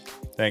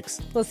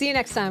 Thanks. We'll see you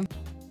next time.